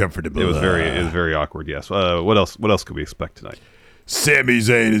very uncomfortable. It was very awkward, yes. What else could we expect tonight? Sami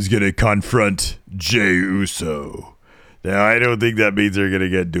Zayn is going to confront Jey Uso. Now, I don't think that means they're going to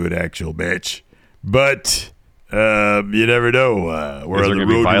get into an actual match, but you never know. We're on the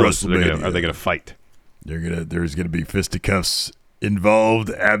road to WrestleMania. Are they going to fight? There's going to be fisticuffs involved.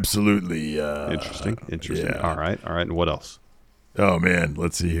 Absolutely. Interesting. Yeah. All right. And what else? Oh, man.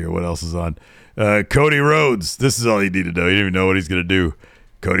 Let's see here. What else is on? Cody Rhodes. This is all you need to know. You don't even know what he's going to do.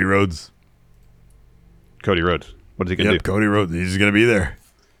 Cody Rhodes. What is he going to do? Cody Rhodes. He's going to be there.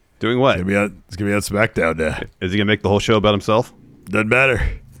 Doing what? He's going to be on SmackDown now. Is he going to make the whole show about himself? Doesn't matter.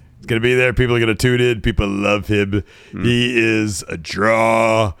 He's going to be there. People are going to tune in. People love him. He is a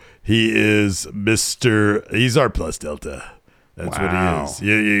draw. He is he's our plus Delta. That's what he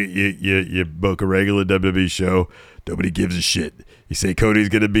is. You book a regular WWE show. Nobody gives a shit. You say Cody's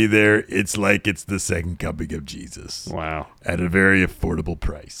going to be there. It's like it's the second coming of Jesus. Wow. At a very affordable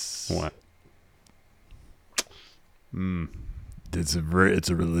price. What? It's a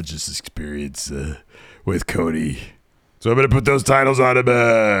religious experience with Cody. So I'm going to put those titles on him.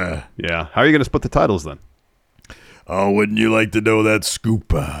 Yeah. How are you going to split the titles then? Oh, wouldn't you like to know that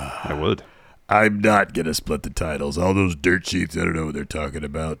scoop? I would. I'm not going to split the titles. All those dirt sheets, I don't know what they're talking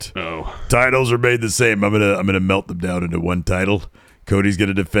about. Oh. Titles are made the same. I'm gonna melt them down into one title. Cody's going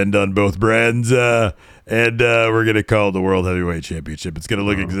to defend on both brands, and we're going to call it the World Heavyweight Championship. It's going to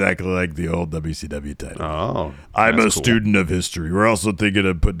look exactly like the old WCW title. Oh. I'm a cool. student of history. We're also thinking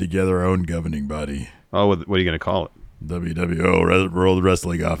of putting together our own governing body. Oh, what are you going to call it? WWO, World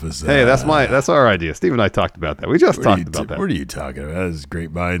Wrestling Office. Hey, that's our idea. Steve and I talked about that. We just talked about that. What are you talking about? As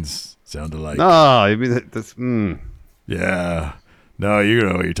great minds sound alike. No, I mean that's. Yeah. No, you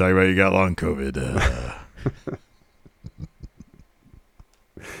know what you're talking about. You got long COVID.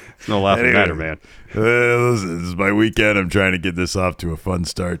 It's no laughing matter, man. This is my weekend. I'm trying to get this off to a fun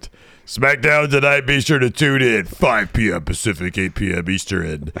start. SmackDown tonight. Be sure to tune in. 5 p.m. Pacific, 8 p.m.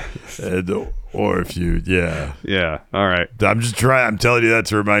 Eastern. Or if you, Yeah, all right. I'm telling you that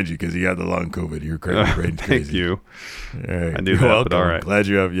to remind you because you got the long COVID. You're crazy. Brain's crazy. Thank you. All right. I knew that, welcome. but all right. Glad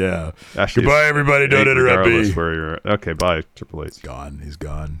you have, Actually, goodbye, everybody. Don't interrupt me. Where you're at. Okay, bye, Triple H. He's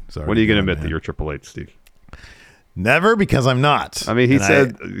gone. Sorry. When are you going to admit that you're Triple H, Steve? Never, because I'm not. I mean, he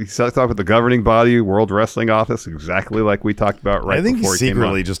talked about the governing body, World Wrestling Office, exactly like we talked about right before he came on. I think he's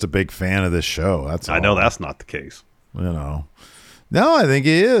secretly just a big fan of this show. That's all. I know that's not the case. No, I think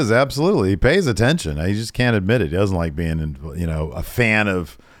he is. Absolutely. He pays attention. He just can't admit it. He doesn't like being, a fan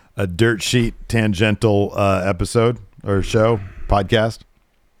of a dirt sheet tangential episode or show, podcast.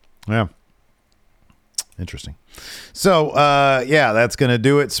 Yeah. Interesting. So, that's going to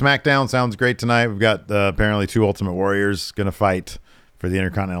do it. SmackDown sounds great tonight. We've got apparently 2 Ultimate Warriors going to fight for the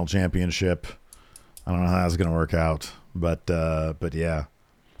Intercontinental Championship. I don't know how that's going to work out, but yeah.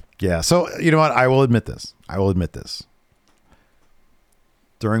 Yeah, so you know what? I will admit this.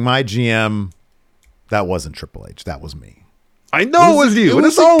 During my GM, that wasn't Triple H. That was me. I know it was you.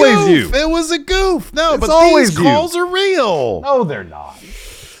 It's always you. It was a goof. No, it's but always these calls are real. No, they're not.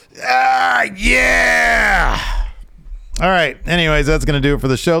 Yeah. All right. Anyways, that's going to do it for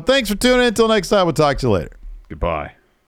the show. Thanks for tuning in. Until next time, we'll talk to you later. Goodbye.